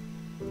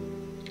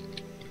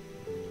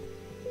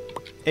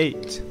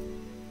 8.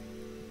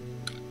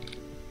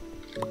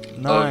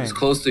 9. Oh, he's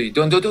close to you.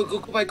 Don't go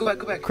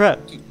back.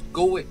 Crap. Dude,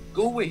 go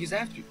away. He's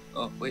after you.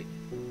 Oh wait.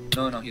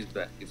 No, he's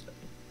back.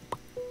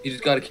 He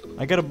just gotta kill him.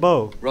 I got a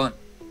bow. Run.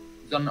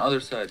 He's on the other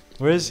side.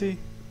 Where is he?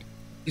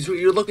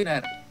 You're looking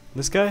at him.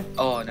 This guy?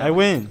 Oh no. I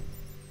win.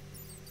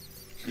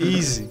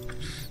 Easy.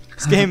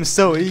 This game is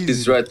so easy.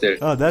 He's right there.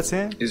 Oh, that's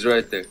him? He's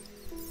right there.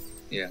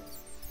 Yeah.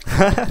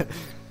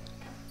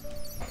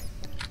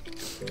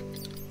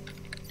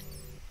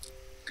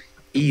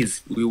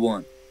 Ease. We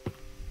won.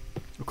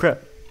 Oh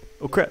crap.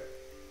 Oh crap.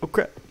 Oh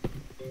crap.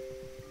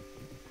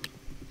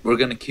 We're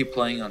gonna keep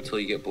playing until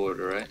you get bored,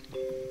 alright?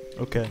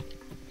 Okay.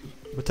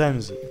 What time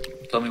is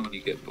it? Tell me when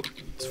you get bored.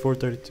 It's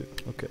 4:32.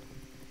 Okay.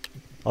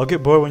 I'll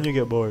get bored when you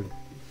get bored.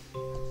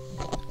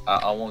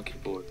 I won't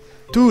get bored.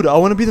 Dude, I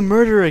want to be the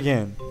murderer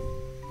again.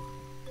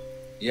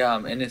 Yeah,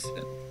 I'm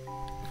innocent.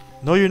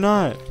 No, you're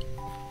not.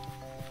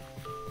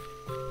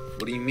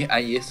 What do you mean?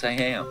 Yes, I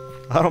am.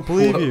 I don't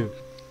believe What? you.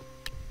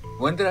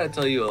 When did I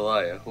tell you a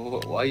lie?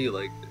 Why are you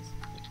like this?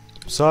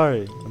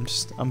 Sorry.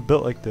 I'm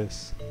built like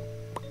this.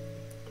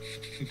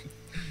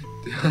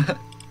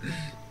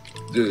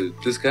 Dude,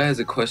 this guy has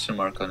a question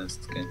mark on his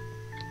skin.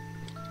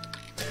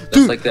 That's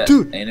Dude, like that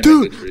dude, anime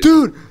dude,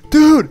 picture.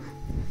 dude.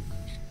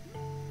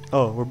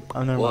 Oh,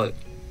 I'm never What? mind.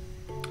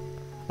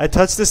 I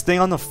touched this thing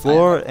on the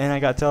floor and I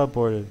got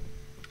teleported.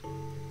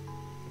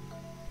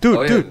 Dude,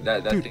 Oh, yeah, dude,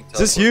 that dude. thing Is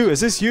this you? Is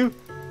this you?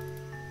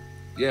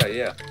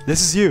 Yeah.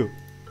 This is you.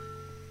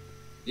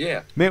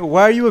 Yeah. Man,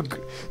 why are you a...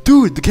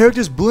 Dude, the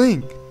characters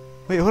blink.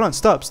 Wait, hold on.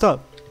 Stop.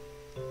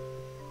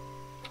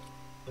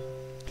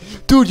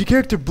 Dude, your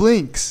character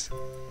blinks.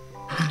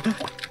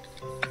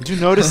 Did you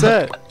notice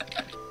that?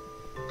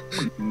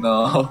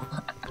 No.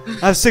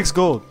 I have 6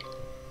 gold.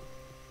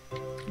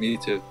 Me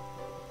too.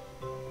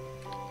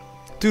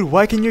 Dude,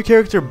 why can your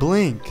character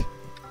blink?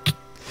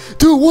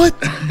 Dude, what?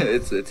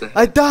 it's a...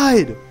 I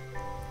died.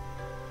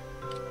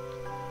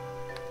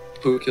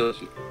 Who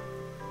killed you?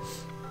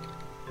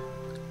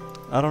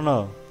 I don't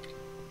know.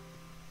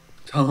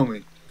 Tell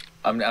me.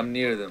 I'm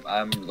near them.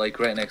 I'm like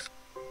right next.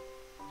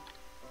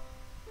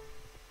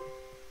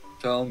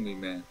 Tell me,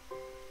 man.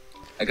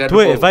 I got.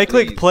 Wait, if I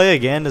click play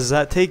again, does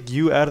that take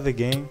you out of the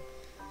game?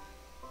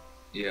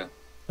 Yeah.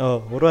 Oh,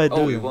 what do I do?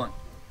 Oh, we then? won.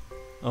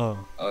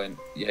 Oh. Oh, and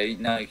yeah.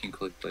 Now you can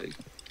click play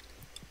again.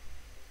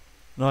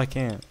 No, I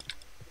can't.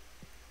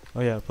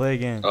 Oh yeah, play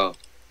again. Oh,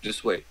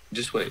 just wait.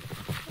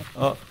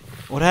 Oh,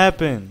 what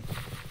happened?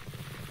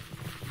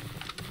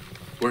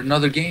 We're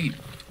another game.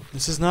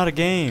 This is not a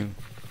game.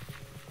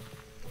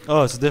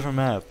 Oh, it's a different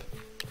map.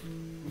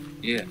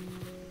 Yeah.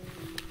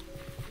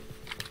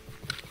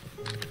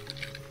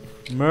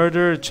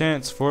 Murder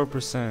chance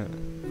 4%.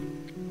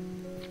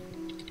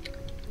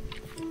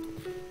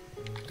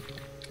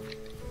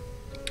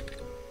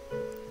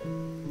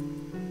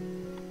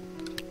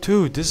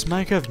 Dude, this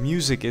Minecraft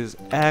music is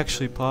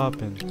actually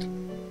popping.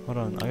 Hold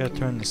on, I gotta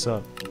turn this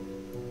up.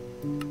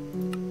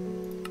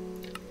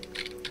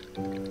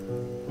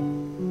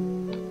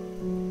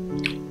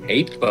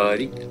 Hey,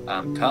 buddy.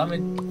 I'm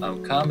coming.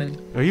 I'm coming.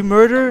 Are you I'm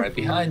murder? right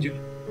behind you.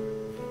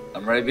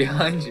 I'm right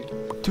behind you.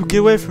 Dude, get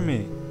away from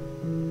me.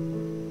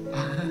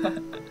 I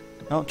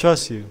don't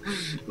trust you.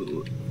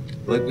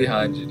 Look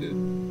behind you,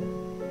 dude.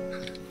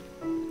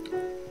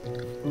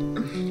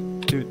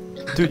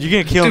 Dude, you're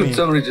gonna kill Dude, me.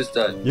 somebody just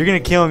died. You're gonna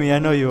kill me, I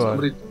know you are.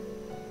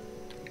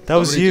 That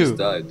was Somebody you. just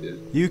died,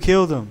 dude. You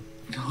killed him.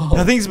 No.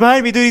 Nothing's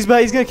behind me, dude. He's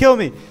gonna kill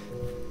me.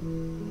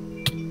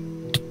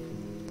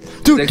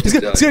 Dude, he's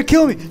gonna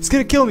kill me. He's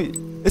gonna kill me.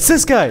 It's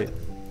this guy.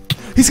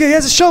 He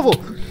has a shovel.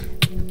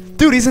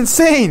 Dude, he's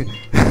insane.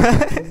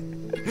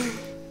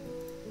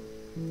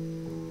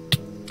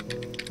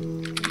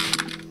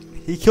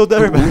 He killed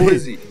everybody. Who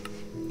is he?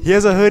 He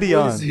has a hoodie Who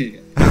on. is he?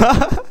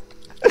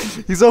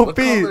 He's OP. What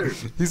color?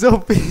 He's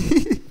OP.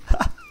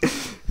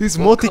 He's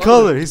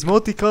multicolored. He's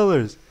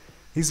multicolors.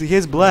 He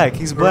has black.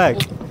 He's black.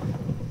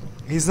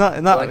 He's not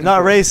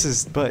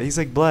racist, but he's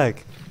like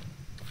black.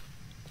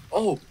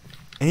 Oh.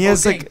 And he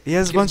has dang. like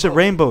a bunch of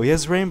rainbow. He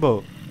has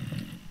rainbow.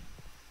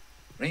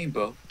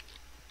 Rainbow.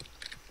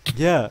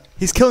 Yeah,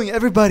 he's killing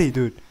everybody,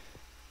 dude.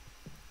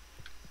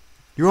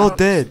 You're all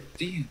dead.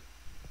 Damn.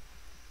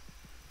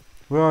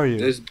 Where are you?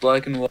 There's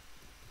black and white.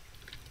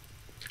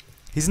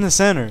 He's in the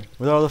center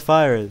where all the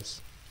fire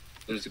is.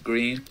 There's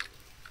green.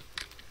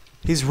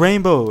 He's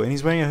rainbow and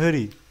he's wearing a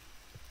hoodie,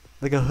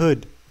 like a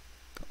hood,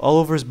 all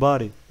over his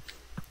body.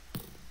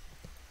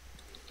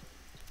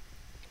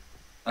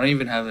 I don't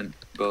even have a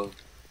bow.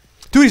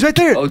 Dude, he's right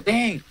there. Oh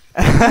dang!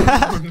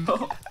 Oh,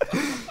 no.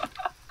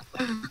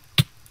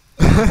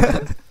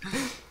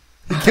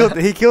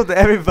 He killed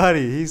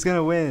everybody. He's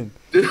gonna win.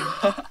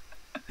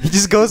 He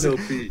just goes, He's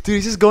OP. dude.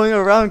 He's just going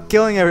around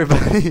killing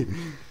everybody.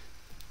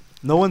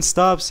 No one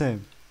stops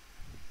him.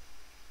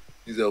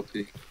 He's OP.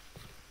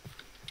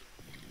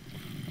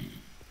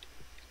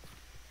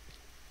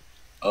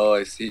 Oh,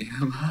 I see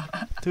him.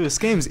 Dude, this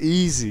game's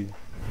easy.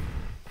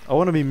 I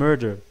want to be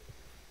murder.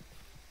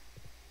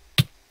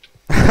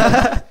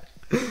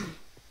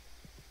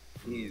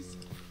 Please.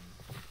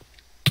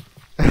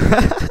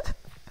 I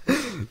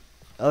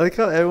like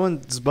how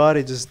everyone's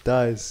body just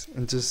dies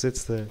and just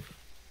sits there.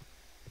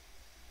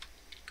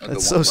 Okay,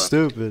 That's one so left.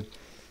 stupid.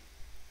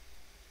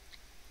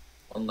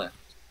 One left.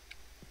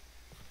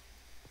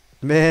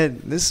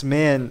 Man, this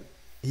man,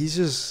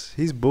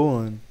 he's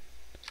bullying.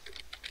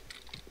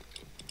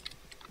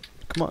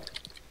 Come on.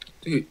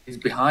 Dude, he's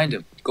behind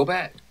him. Go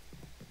back.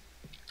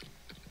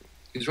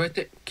 He's right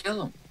there.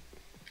 Kill him.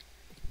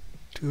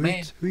 Dude,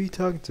 Man. who are you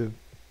talking to?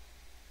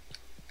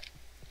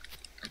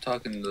 I'm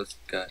talking to this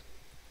guy.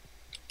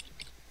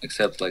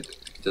 Except, like,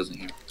 he doesn't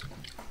hear.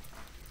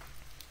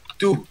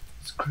 Dude,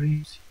 it's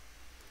crazy.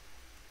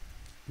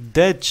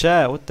 Dead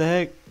chat, what the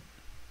heck?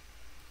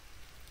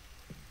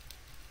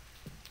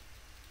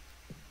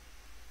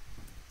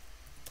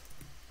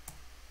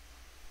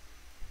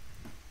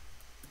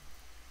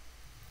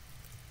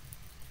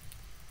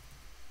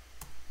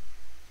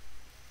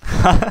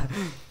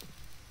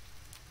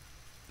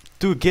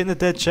 Dude, get in the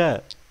dead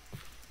chat.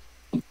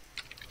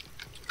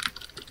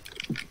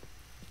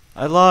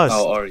 I lost.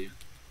 How are you?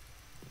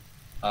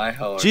 Hi,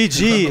 how are you?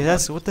 GG,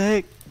 that's what the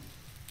heck?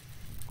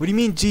 What do you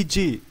mean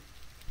GG?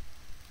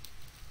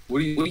 What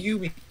do you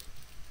mean?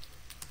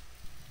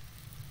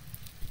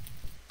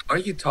 Are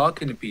you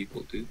talking to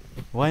people, dude?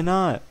 Why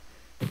not?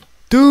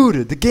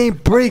 Dude, the game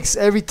breaks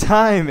every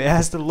time it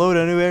has to load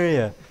a new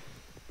area.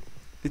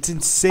 It's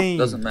insane.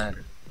 Doesn't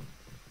matter.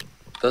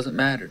 Doesn't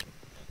matter.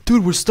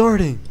 Dude, we're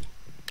starting.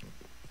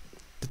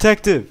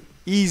 Detective,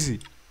 easy.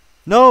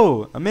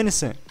 No, I'm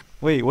innocent.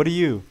 Wait, what are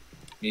you?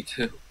 Me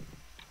too.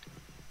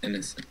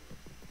 Innocent.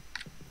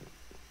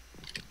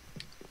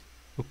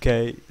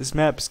 Okay, this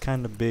map is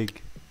kind of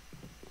big.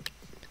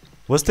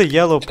 What's the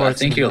yellow I part?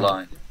 think you're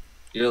lying.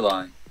 You're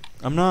lying.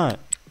 I'm not.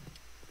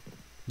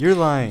 You're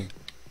lying.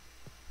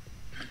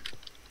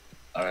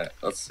 Alright,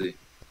 let's see.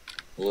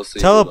 We'll see.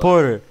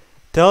 Teleporter.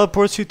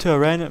 Teleports you to a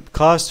random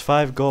cost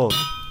 5 gold.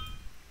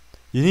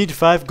 You need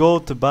 5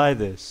 gold to buy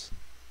this.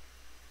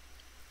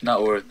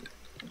 Not worth it.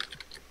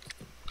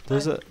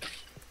 There's a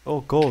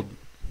gold.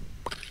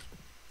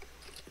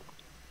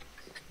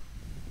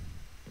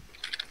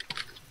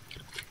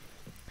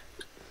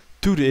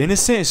 Dude,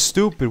 innocent is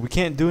stupid. We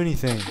can't do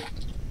anything.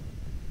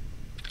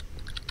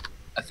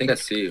 I think I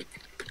see you.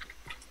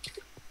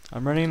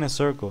 I'm running in a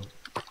circle.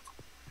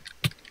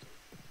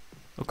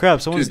 Oh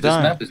crap, someone's Dude, this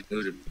dying. map is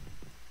new to me.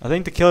 I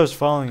think the killer's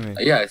following me.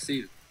 Yeah, I see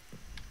you.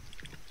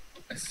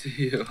 I see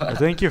you. I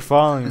think you're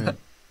following me.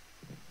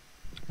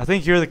 I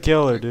think you're the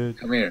killer, dude.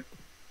 Come here.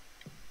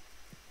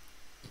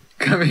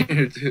 Come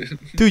here, dude.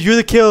 Dude, you're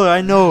the killer. I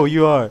know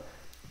you are.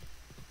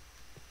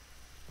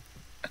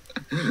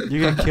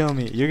 You're gonna kill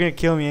me. You're gonna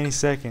kill me any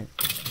second.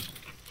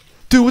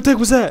 Dude, what the heck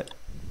was that?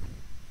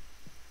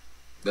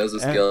 That was a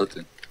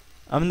skeleton.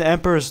 I'm in the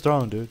Emperor's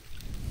throne, dude.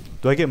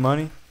 Do I get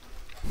money?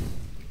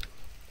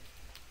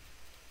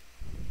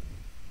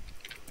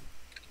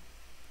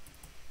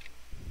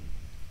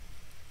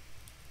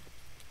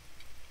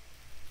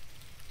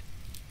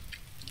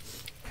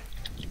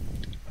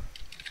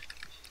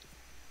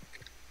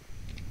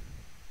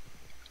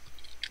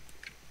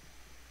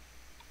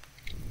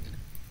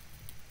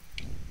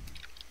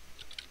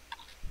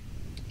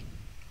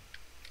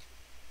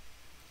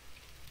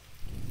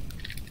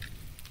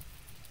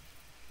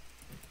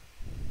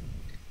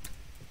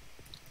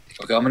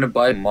 Okay, I'm gonna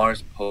buy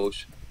Mars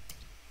potion.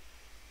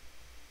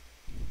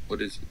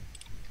 What is it?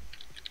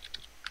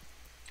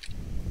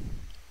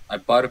 I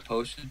bought a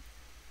potion.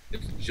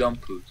 It's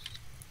jump boost.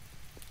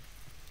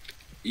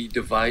 You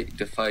defy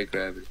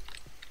gravity.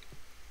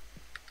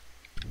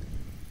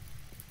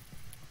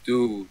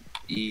 Dude,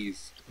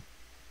 ease.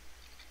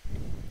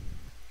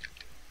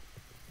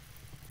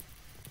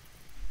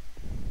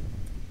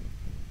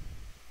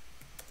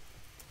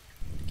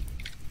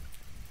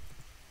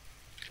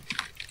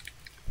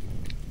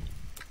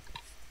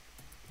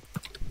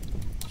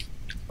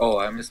 Oh,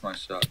 I missed my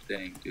shot.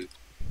 Dang, dude.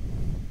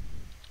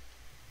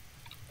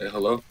 Hey,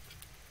 hello?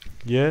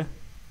 Yeah?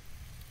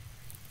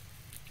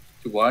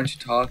 Dude, why aren't you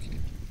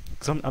talking?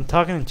 Cause I'm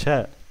talking in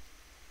chat.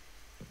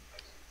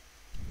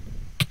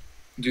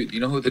 Dude, you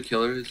know who the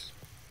killer is?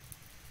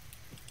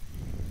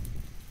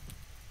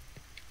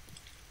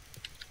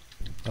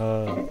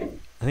 I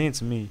think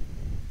it's me.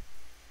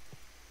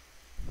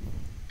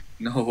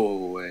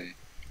 No way.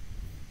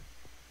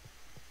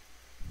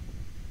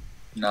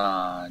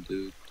 Nah,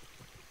 dude.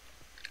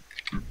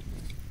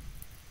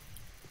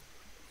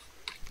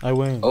 I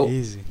win. Oh.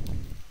 Easy.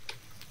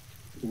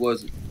 Who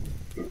was it?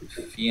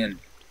 Fiend.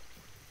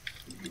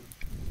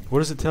 What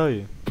does it tell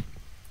you?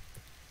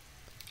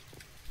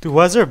 Dude,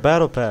 why is there a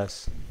battle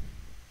pass?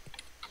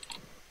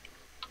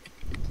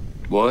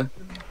 What?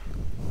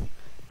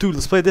 Dude,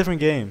 let's play a different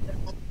game.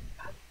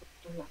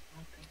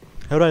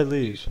 How do I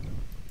leave?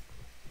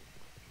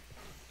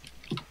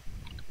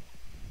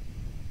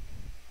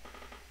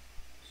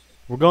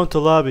 We're going to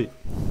lobby.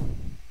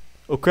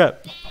 Oh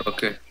crap.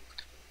 Okay.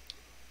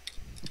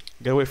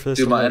 Gotta wait for this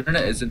Dude, to my load.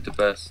 internet isn't the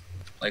best.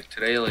 Like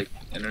today, like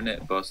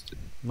internet busted.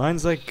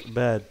 Mine's like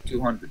bad.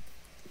 200.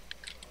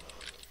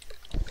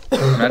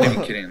 I'm not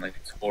even kidding. Like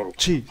it's horrible.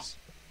 Jeez.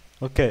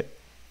 Okay.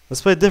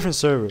 Let's play a different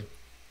server.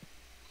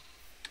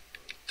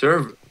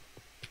 Server.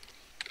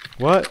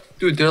 What?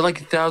 Dude, there are like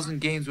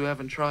 1,000 games we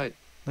haven't tried.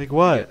 Like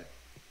what?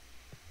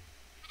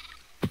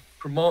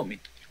 Promote me.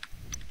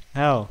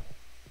 How?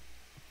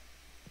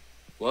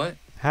 What?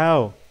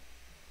 How?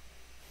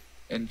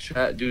 In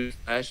chat, do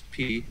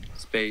 /p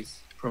space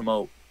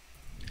promote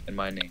and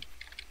my name.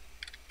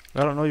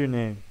 I don't know your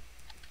name.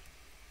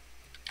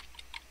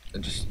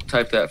 And just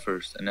type that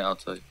first, and then I'll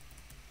tell you.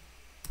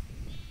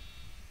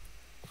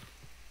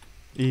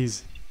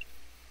 Easy.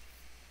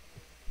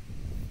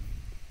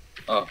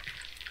 Oh,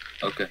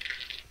 okay.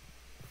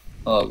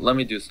 Oh, let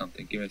me do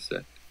something. Give me a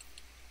sec.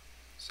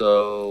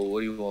 So, what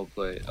do you want to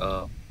play?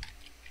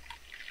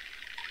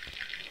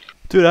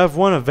 Dude, I have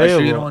one available.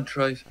 Actually, you don't want to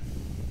try.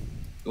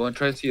 You want to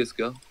try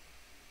CS:GO?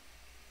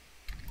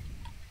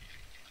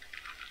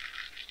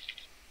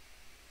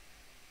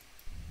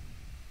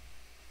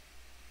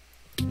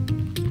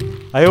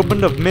 I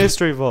opened a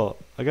mystery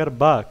vault. I got a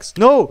box.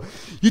 No!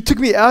 You took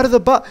me out of the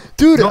box.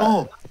 Dude!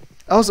 No!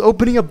 I was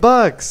opening a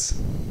box.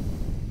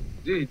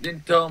 Dude, you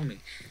didn't tell me.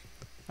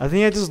 I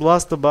think I just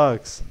lost the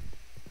box.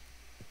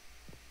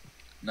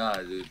 Nah,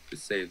 dude, it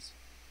saves.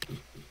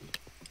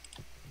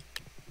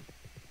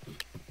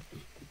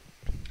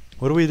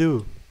 What do we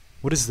do?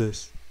 What is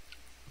this?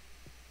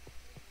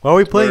 Why are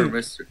we playing? Murder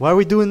mystery. Why are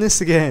we doing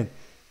this again?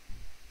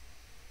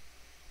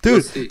 You'll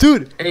Dude, see.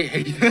 dude!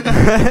 Hey,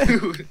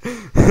 dude.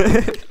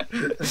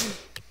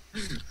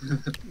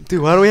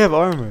 Dude, why do we have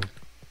armor?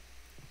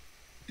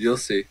 You'll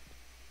see.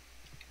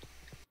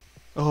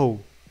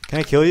 Oh, can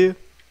I kill you?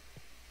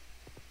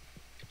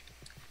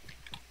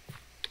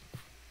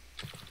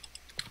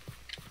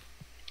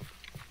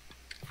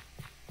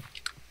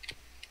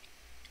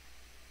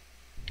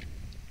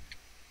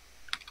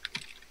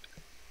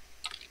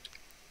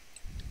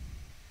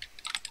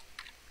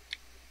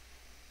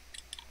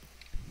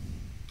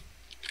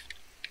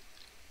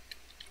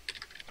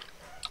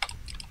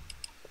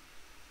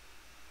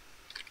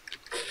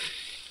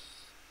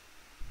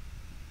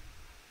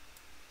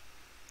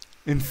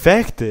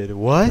 Infected?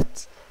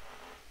 What?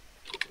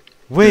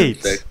 Wait,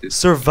 Infected.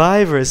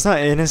 Survivor. It's not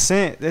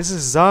innocent. This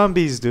is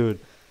zombies, dude.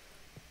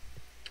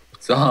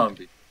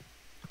 Zombie.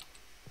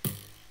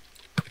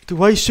 Dude,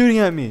 why are you shooting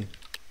at me?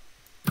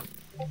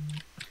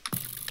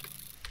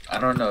 I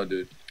don't know,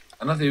 dude.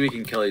 I don't think we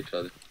can kill each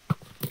other.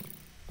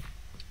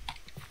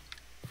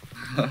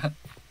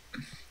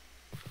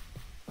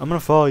 I'm gonna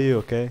follow you,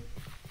 okay?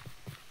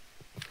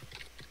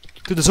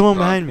 Dude, there's someone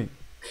behind me.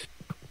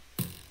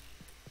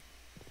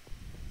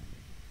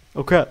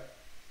 Oh crap.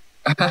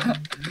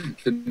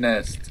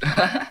 Finessed.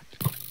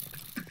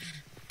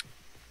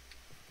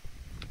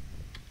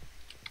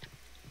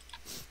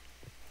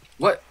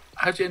 What?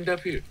 How'd you end up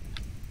here?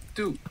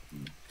 Dude,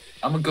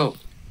 I'ma go.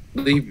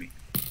 Leave me.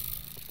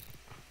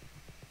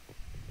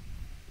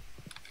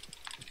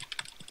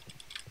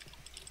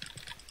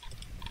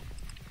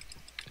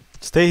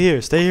 Stay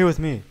here. Stay here with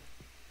me.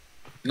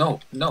 No,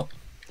 no.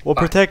 We'll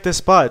Bye. protect this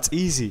spot. It's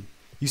easy.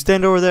 You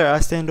stand over there.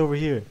 I stand over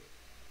here.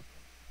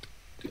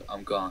 Dude,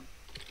 I'm gone.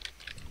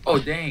 Oh,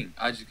 dang.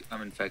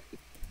 I'm infected.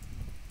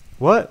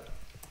 What?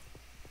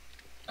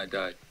 I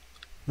died.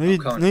 No, you,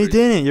 coming no, you for you.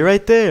 didn't. You're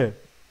right there.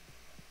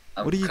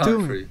 I'm What are you coming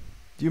doing? for you.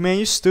 You man,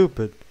 you're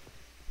stupid.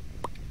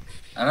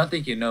 I don't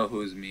think you know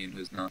who's me and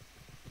who's not.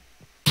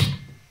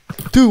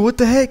 Dude, what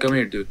the heck? Come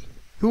here, dude.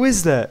 Who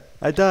is that?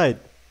 I died.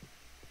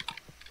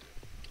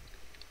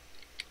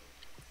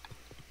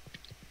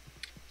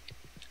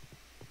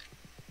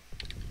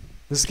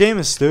 This game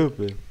is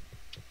stupid.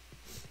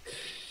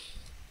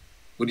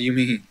 What do you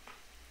mean?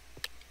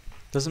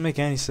 Doesn't make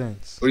any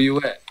sense. Where you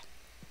at?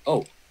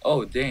 Oh,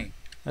 oh, dang.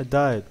 I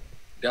died.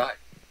 Die.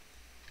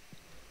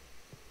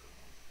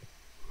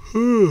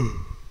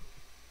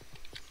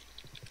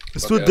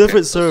 Let's do a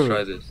different server.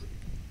 Let's try this.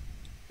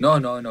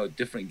 No,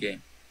 different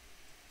game.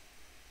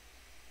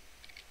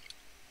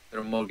 There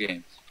are more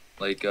games.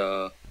 Like,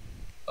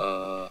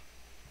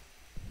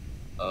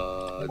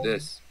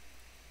 this.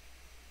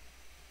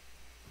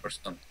 Or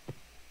something.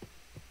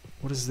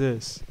 What is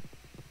this?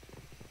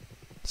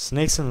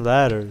 Snakes and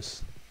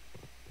ladders.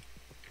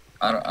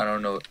 I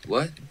don't know.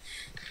 What?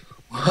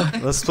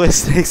 What? Let's play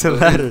snakes and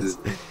What ladders.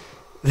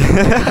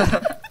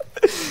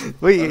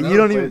 Wait, you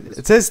don't even.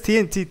 It says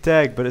TNT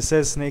tag, but it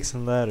says snakes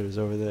and ladders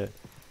over there.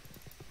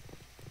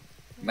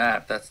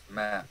 Map. That's the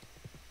map.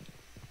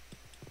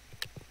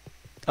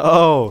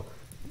 Oh,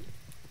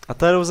 I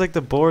thought it was like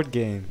the board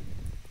game.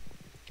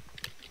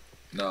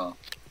 No.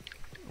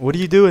 What do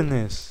you do in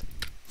this?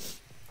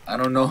 I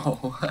don't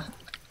know.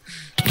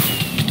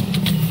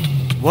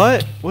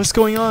 What? What's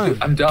going on?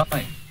 Dude, I'm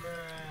dying.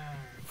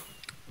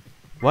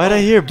 Why'd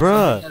I hear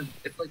bruh?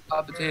 It's like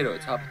hot potato.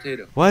 It's hot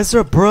potato. Why is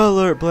there a bruh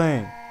alert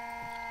playing?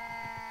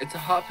 It's a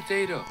hot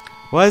potato.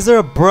 Why is there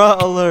a bruh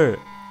alert?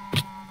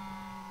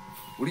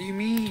 What do you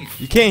mean?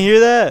 You can't hear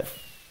that?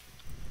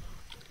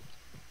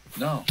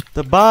 No.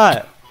 The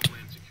bot.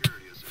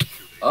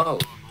 Oh,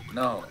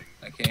 no.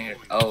 I can't hear.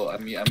 Oh, I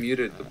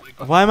muted.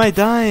 Why am I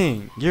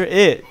dying? You're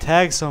it.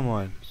 Tag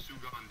someone.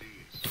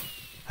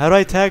 How do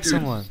I tag Dude,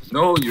 someone?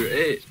 No, you're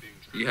it.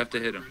 You have to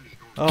hit him.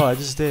 Oh, I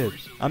just did.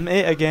 I'm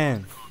it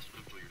again.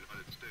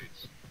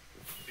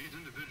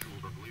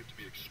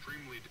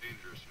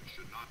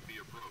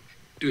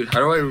 Dude, how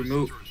do I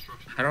remove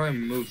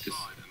this?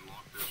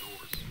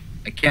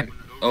 I can't.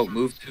 Oh,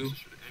 move to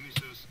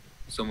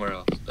somewhere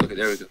else. Okay,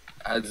 there we go.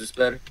 Is this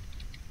better?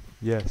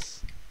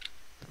 Yes.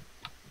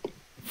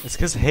 It's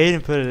because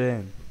Hayden put it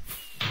in.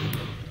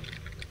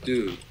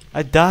 Dude.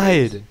 I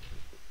died.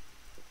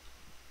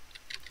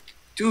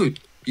 Dude,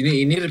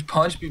 you need to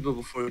punch people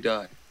before you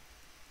die.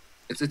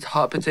 It's a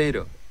hot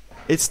potato.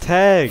 It's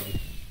tag.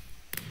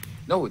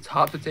 No, it's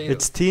hot potato.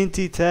 It's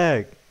TNT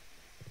tag.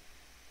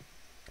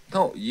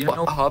 No, you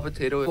know what hot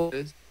potato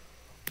is?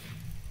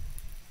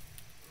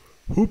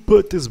 Who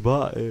put this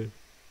bot in?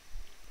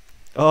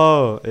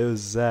 Oh, it was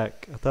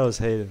Zach. I thought it was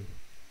Hayden.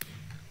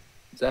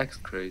 Zach's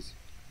crazy.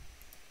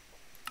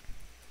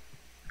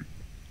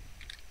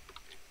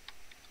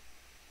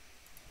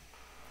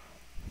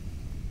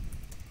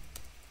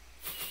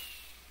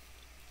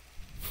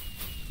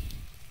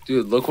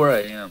 Dude, look where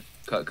I am.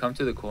 Come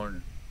to the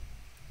corner.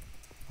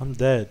 I'm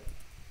dead.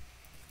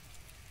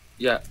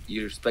 Yeah,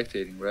 you're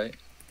spectating, right?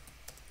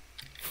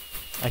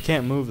 I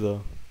can't move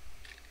though.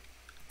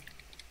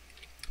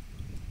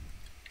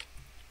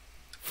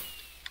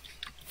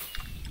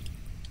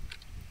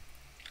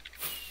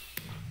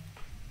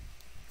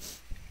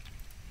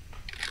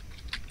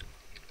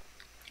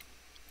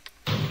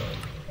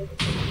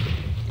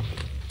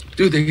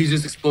 Dude, he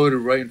just exploded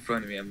right in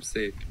front of me. I'm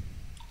safe.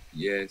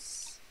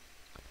 Yes.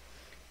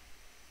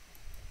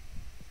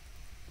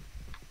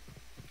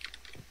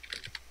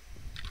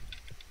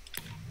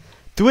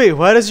 Wait,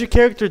 why does your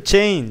character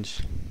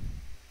change?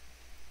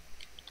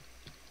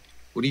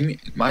 What do you mean?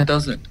 Mine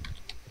doesn't.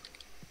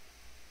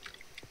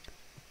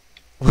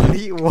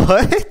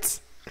 What?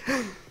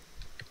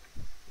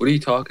 What are you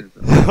talking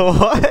about?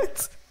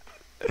 What?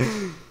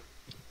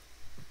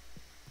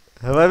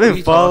 Have I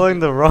been following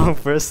the wrong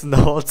person the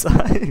whole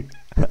time?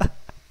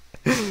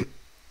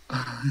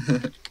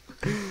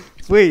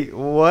 Wait,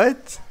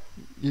 what?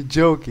 You're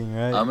joking,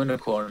 right? I'm in the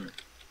corner.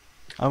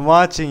 I'm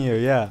watching you,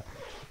 yeah.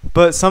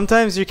 But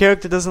sometimes your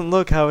character doesn't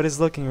look how it is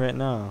looking right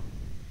now.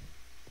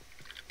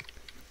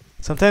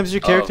 Sometimes your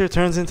character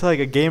turns into like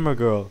a gamer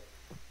girl.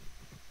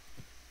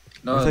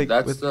 No, with, like,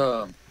 that's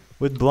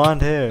with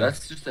blonde hair.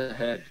 That's just a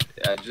head.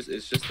 Yeah,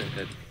 it's just a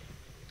head.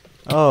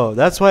 Oh,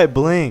 that's why it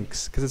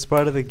blinks, cause it's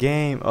part of the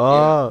game.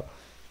 Oh,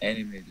 yeah,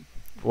 animated.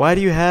 Why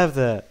do you have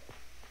that?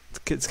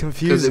 It's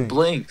confusing. Because it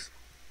blinks.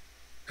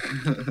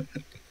 It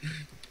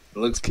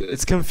looks good.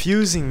 It's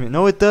confusing me.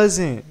 No, it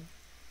doesn't.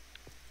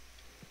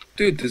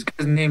 Dude, this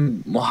guy's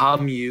named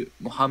Mohammed. He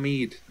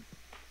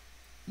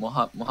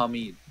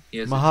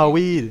has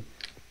Mahaweed.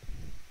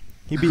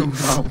 He beat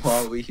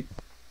Mohammed.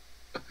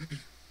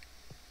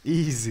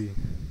 Easy.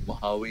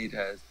 Mohammed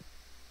has.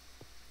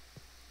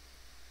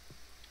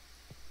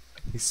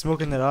 He's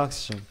smoking that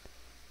oxygen.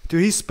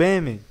 Dude, he's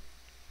spamming.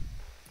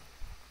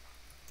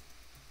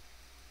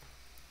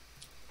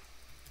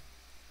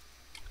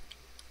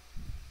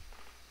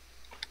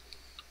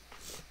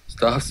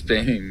 Stop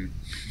spamming,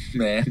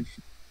 man.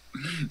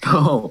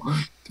 No,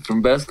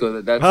 from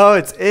Besco. That's. Oh,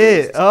 it's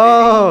it.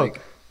 Oh,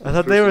 like, I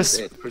thought they were.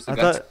 I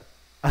thought.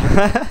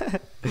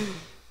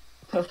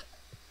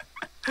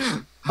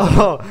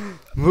 Oh,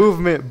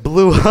 movement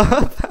blew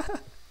up.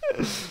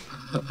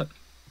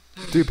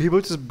 Dude, people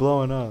just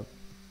blowing up.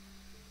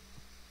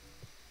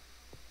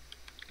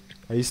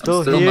 Are you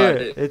still still here?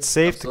 not it. It's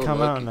safe I'm to so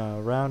come out lucky. now.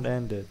 Round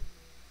ended.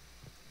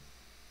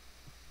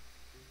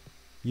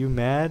 You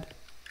mad?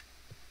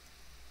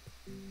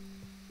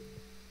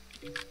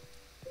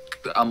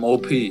 I'm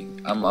OP.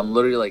 I'm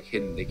literally like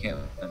hidden. They can't.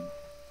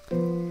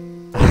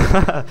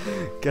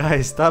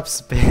 Guys, stop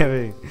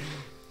spamming.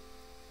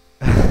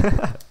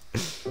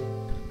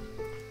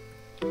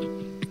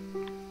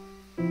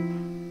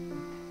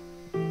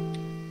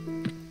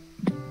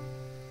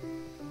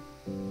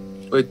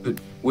 Wait, but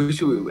we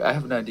should. I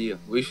have an idea.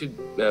 We should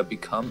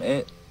become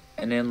it,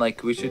 and then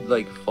like we should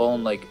like fall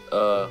in like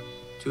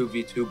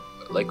 2v2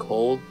 like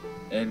hold,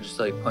 and just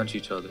like punch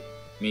each other.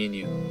 Me and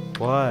you.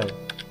 Why?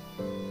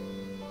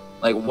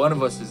 Like one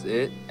of us is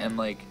it, and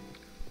like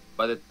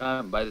by the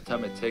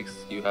time it takes,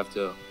 you have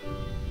to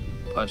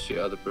punch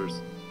the other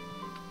person.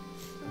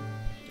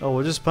 Oh,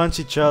 we'll just punch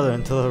each other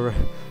until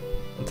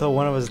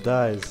one of us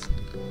dies.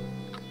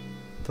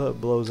 Until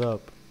it blows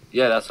up.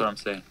 Yeah, that's what I'm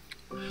saying.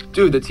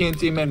 Dude, the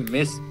TNT man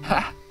missed.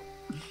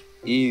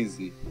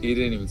 Easy. He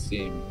didn't even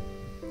see me.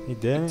 He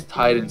didn't? It's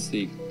hide and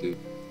seek, dude.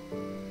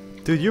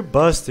 Dude, you're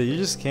busted. You're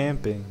just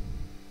camping.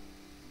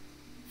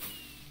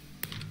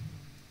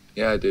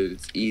 Yeah, dude,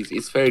 it's easy.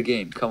 It's fair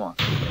game. Come on.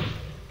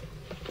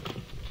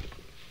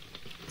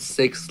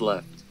 6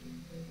 left.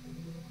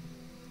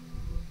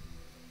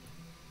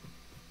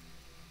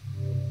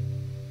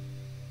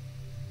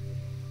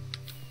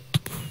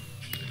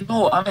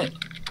 No, I'm it.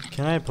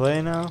 Can I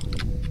play now?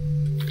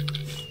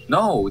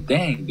 No,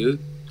 dang, dude.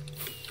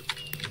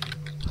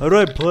 How do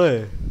I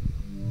play?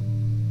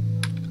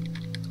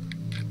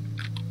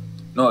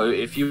 No,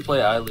 if you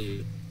play, I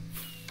leave.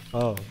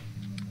 Oh.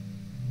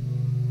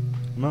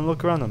 I'm gonna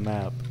look around the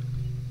map.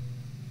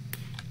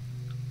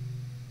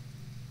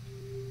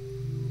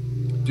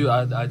 Dude,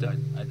 I died.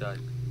 I died.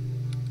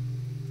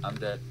 I'm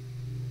dead.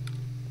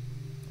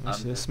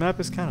 This map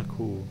is kind of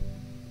cool.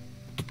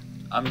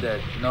 I'm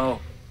dead. No.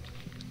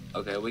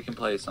 Okay, we can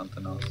play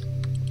something else.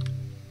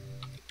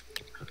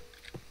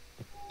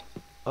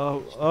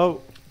 Oh,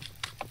 oh.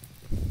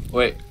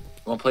 Wait,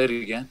 wanna play it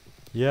again?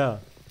 Yeah.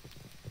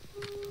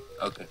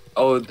 Okay.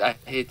 Oh, I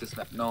hate this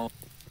map. No,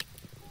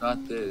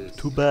 not this.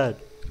 Too bad.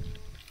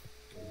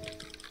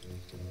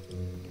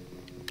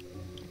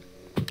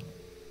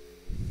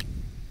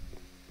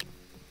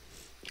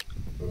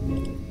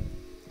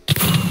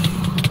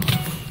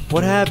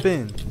 What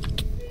happened?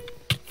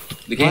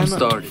 The game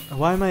started.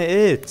 Why am I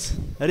it?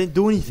 I didn't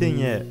do anything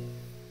yet.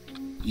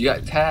 You got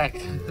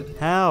attacked.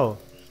 How?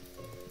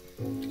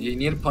 You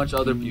need to punch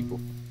other people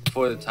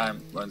before the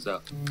time runs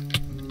out.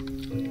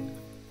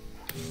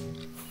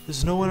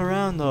 There's no one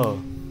around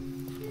though.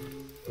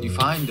 You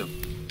find them.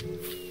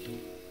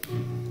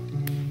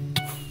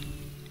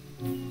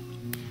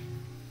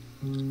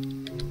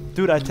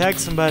 Dude, I tagged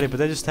somebody, but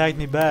they just tagged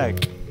me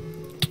back.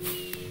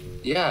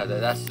 Yeah,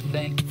 that's the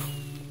thing.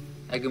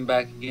 Tag them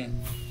back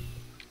again.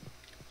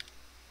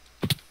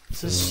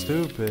 This is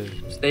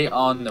stupid. Stay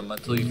on them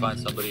until you find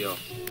somebody else.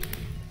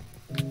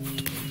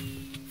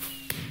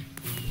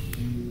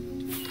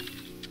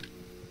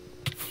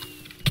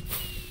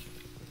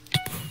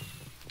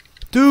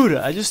 Dude,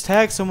 I just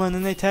tagged someone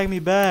and they tagged me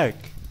back.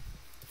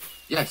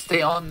 Yeah,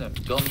 stay on them.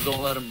 Don't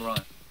let them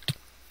run.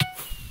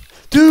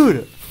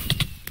 Dude!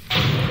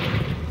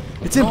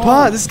 It's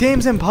No. This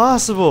game's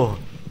impossible.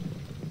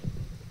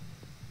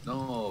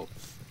 No.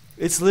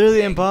 It's literally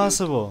Dang,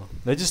 impossible.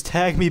 They just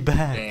tagged me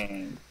back.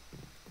 Dang.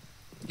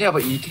 Yeah,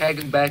 but you tag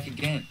them back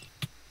again.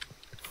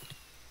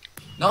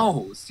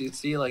 No.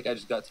 See, like I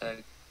just got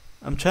tagged.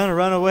 I'm trying to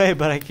run away,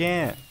 but I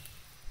can't.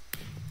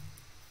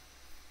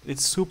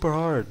 It's super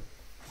hard.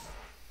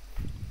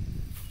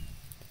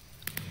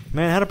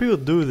 Man, how do people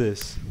do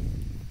this?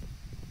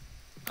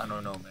 I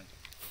don't know, man.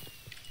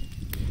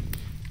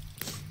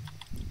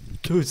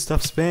 Dude,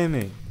 stop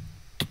spamming.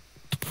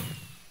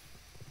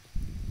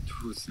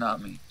 Dude, it's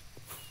not me.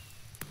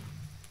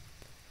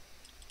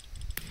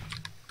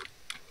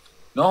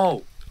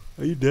 No.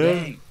 Are you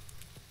dead? Dang.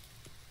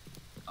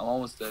 I'm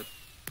almost dead.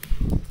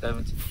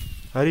 17.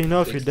 How do you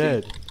know if you're 16.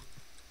 dead?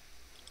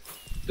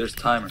 There's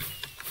timer.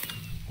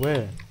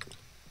 Where?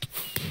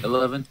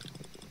 11.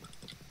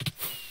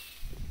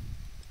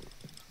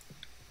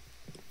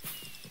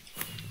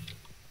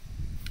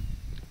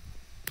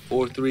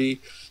 4, 3,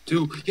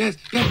 2. Yes,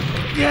 yes,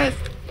 yes.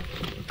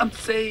 I'm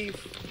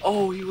safe.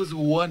 Oh, he was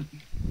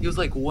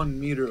like 1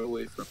 meter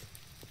away from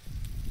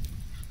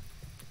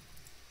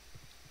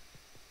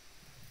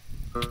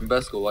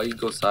Besco. Why you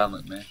go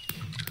silent, man?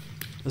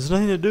 There's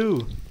nothing to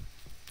do.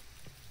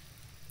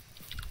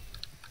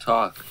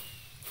 Talk.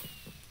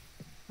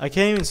 I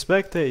can't even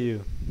spectate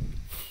you.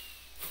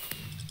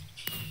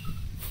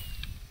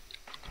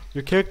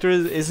 Your character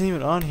isn't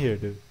even on here,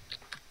 dude.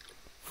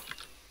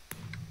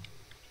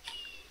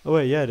 Oh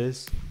wait, yeah it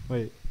is.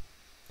 Wait.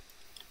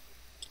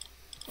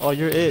 Oh,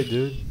 you're it,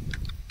 dude.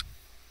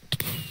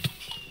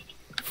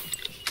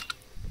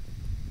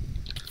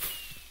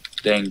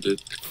 Dang,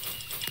 dude.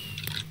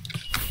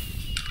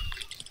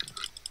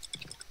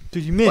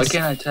 Dude, you Why missed.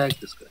 can't I tag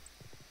this guy?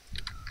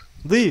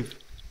 Leave.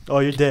 Oh,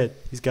 you're dead.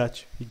 He's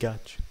got you. He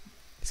got you.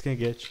 He's gonna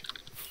get you.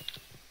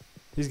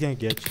 He's gonna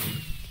get you.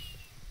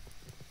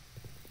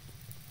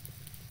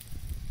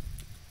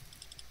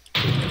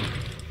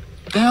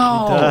 He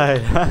No!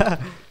 died.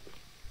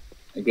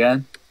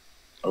 Again?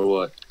 Or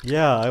what?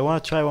 Yeah, I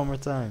wanna try one more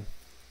time.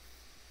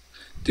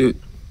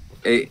 Dude,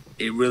 it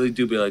really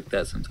do be like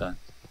that sometimes.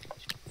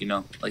 You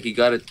know? Like you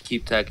gotta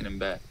keep tagging him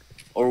back.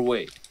 Or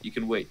wait. You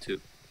can wait too.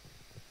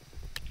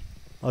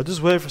 I'll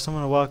just wait for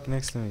someone to walk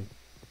next to me.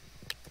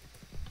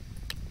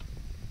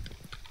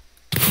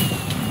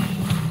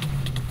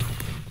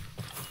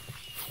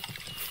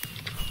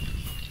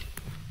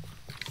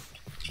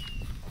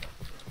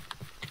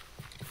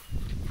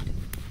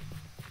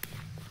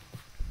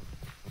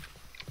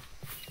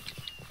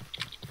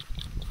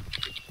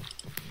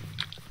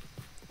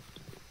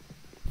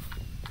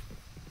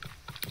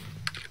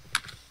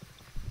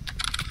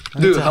 I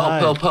need Dude, to hide.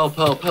 help.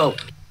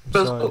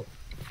 I'm sorry.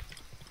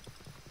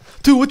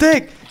 Dude, what the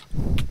heck?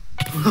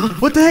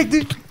 What the heck,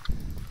 dude?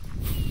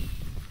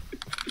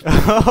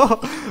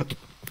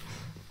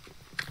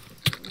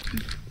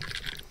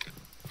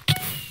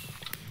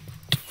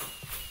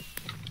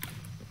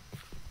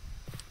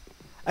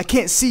 I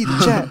can't see the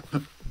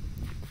chat.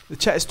 The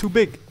chat is too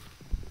big.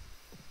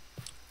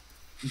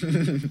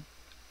 Dude,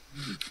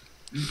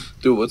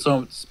 what's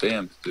wrong with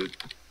spams, dude?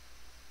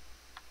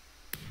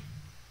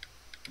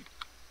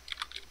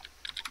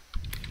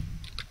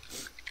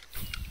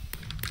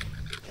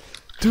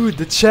 Dude,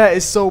 the chat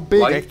is so big,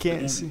 Why I you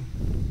can't spamming? see.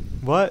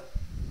 What?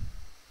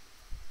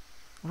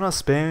 I'm not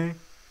spamming.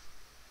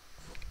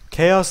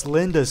 Chaos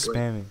Linda's Wait.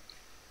 spamming.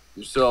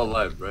 You're still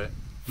alive, right?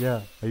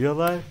 Yeah. Are you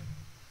alive?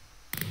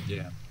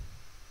 Yeah.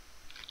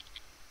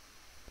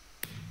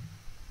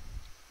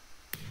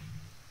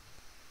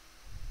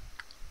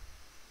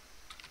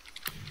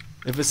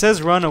 If it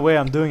says run away,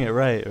 I'm doing it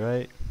right,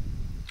 right?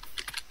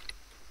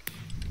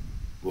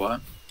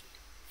 What?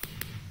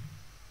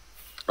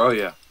 Oh,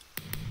 yeah.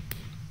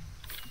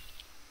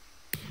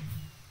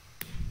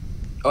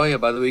 Oh, yeah,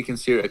 by the way, you can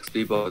see your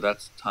XP bar.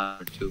 That's the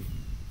timer, too.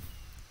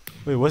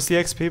 Wait, what's the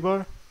XP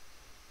bar?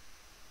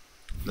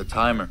 The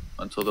timer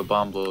until the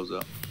bomb blows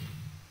up.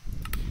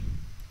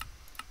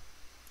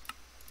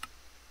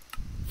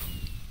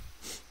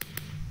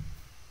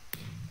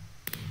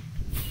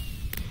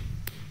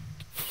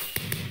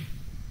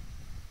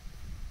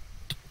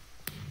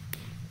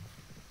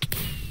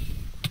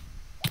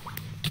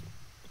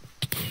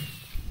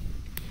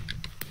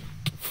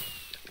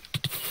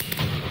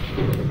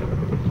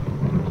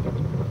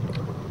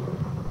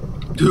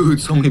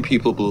 Dude, so many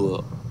people blew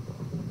up.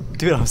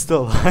 Dude, I'm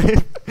still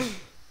alive.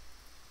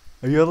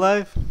 Are you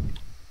alive?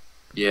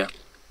 Yeah,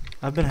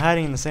 I've been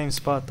hiding in the same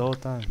spot the whole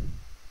time.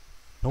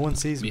 No one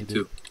sees me, me dude.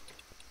 too.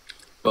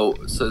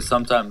 But so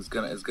sometimes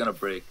it's gonna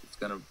break.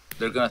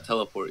 They're gonna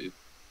teleport you.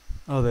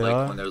 Oh, they Like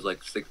are? when there's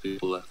like 6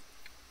 people left.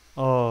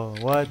 Oh,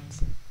 what?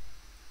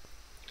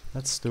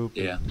 That's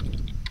stupid. Yeah.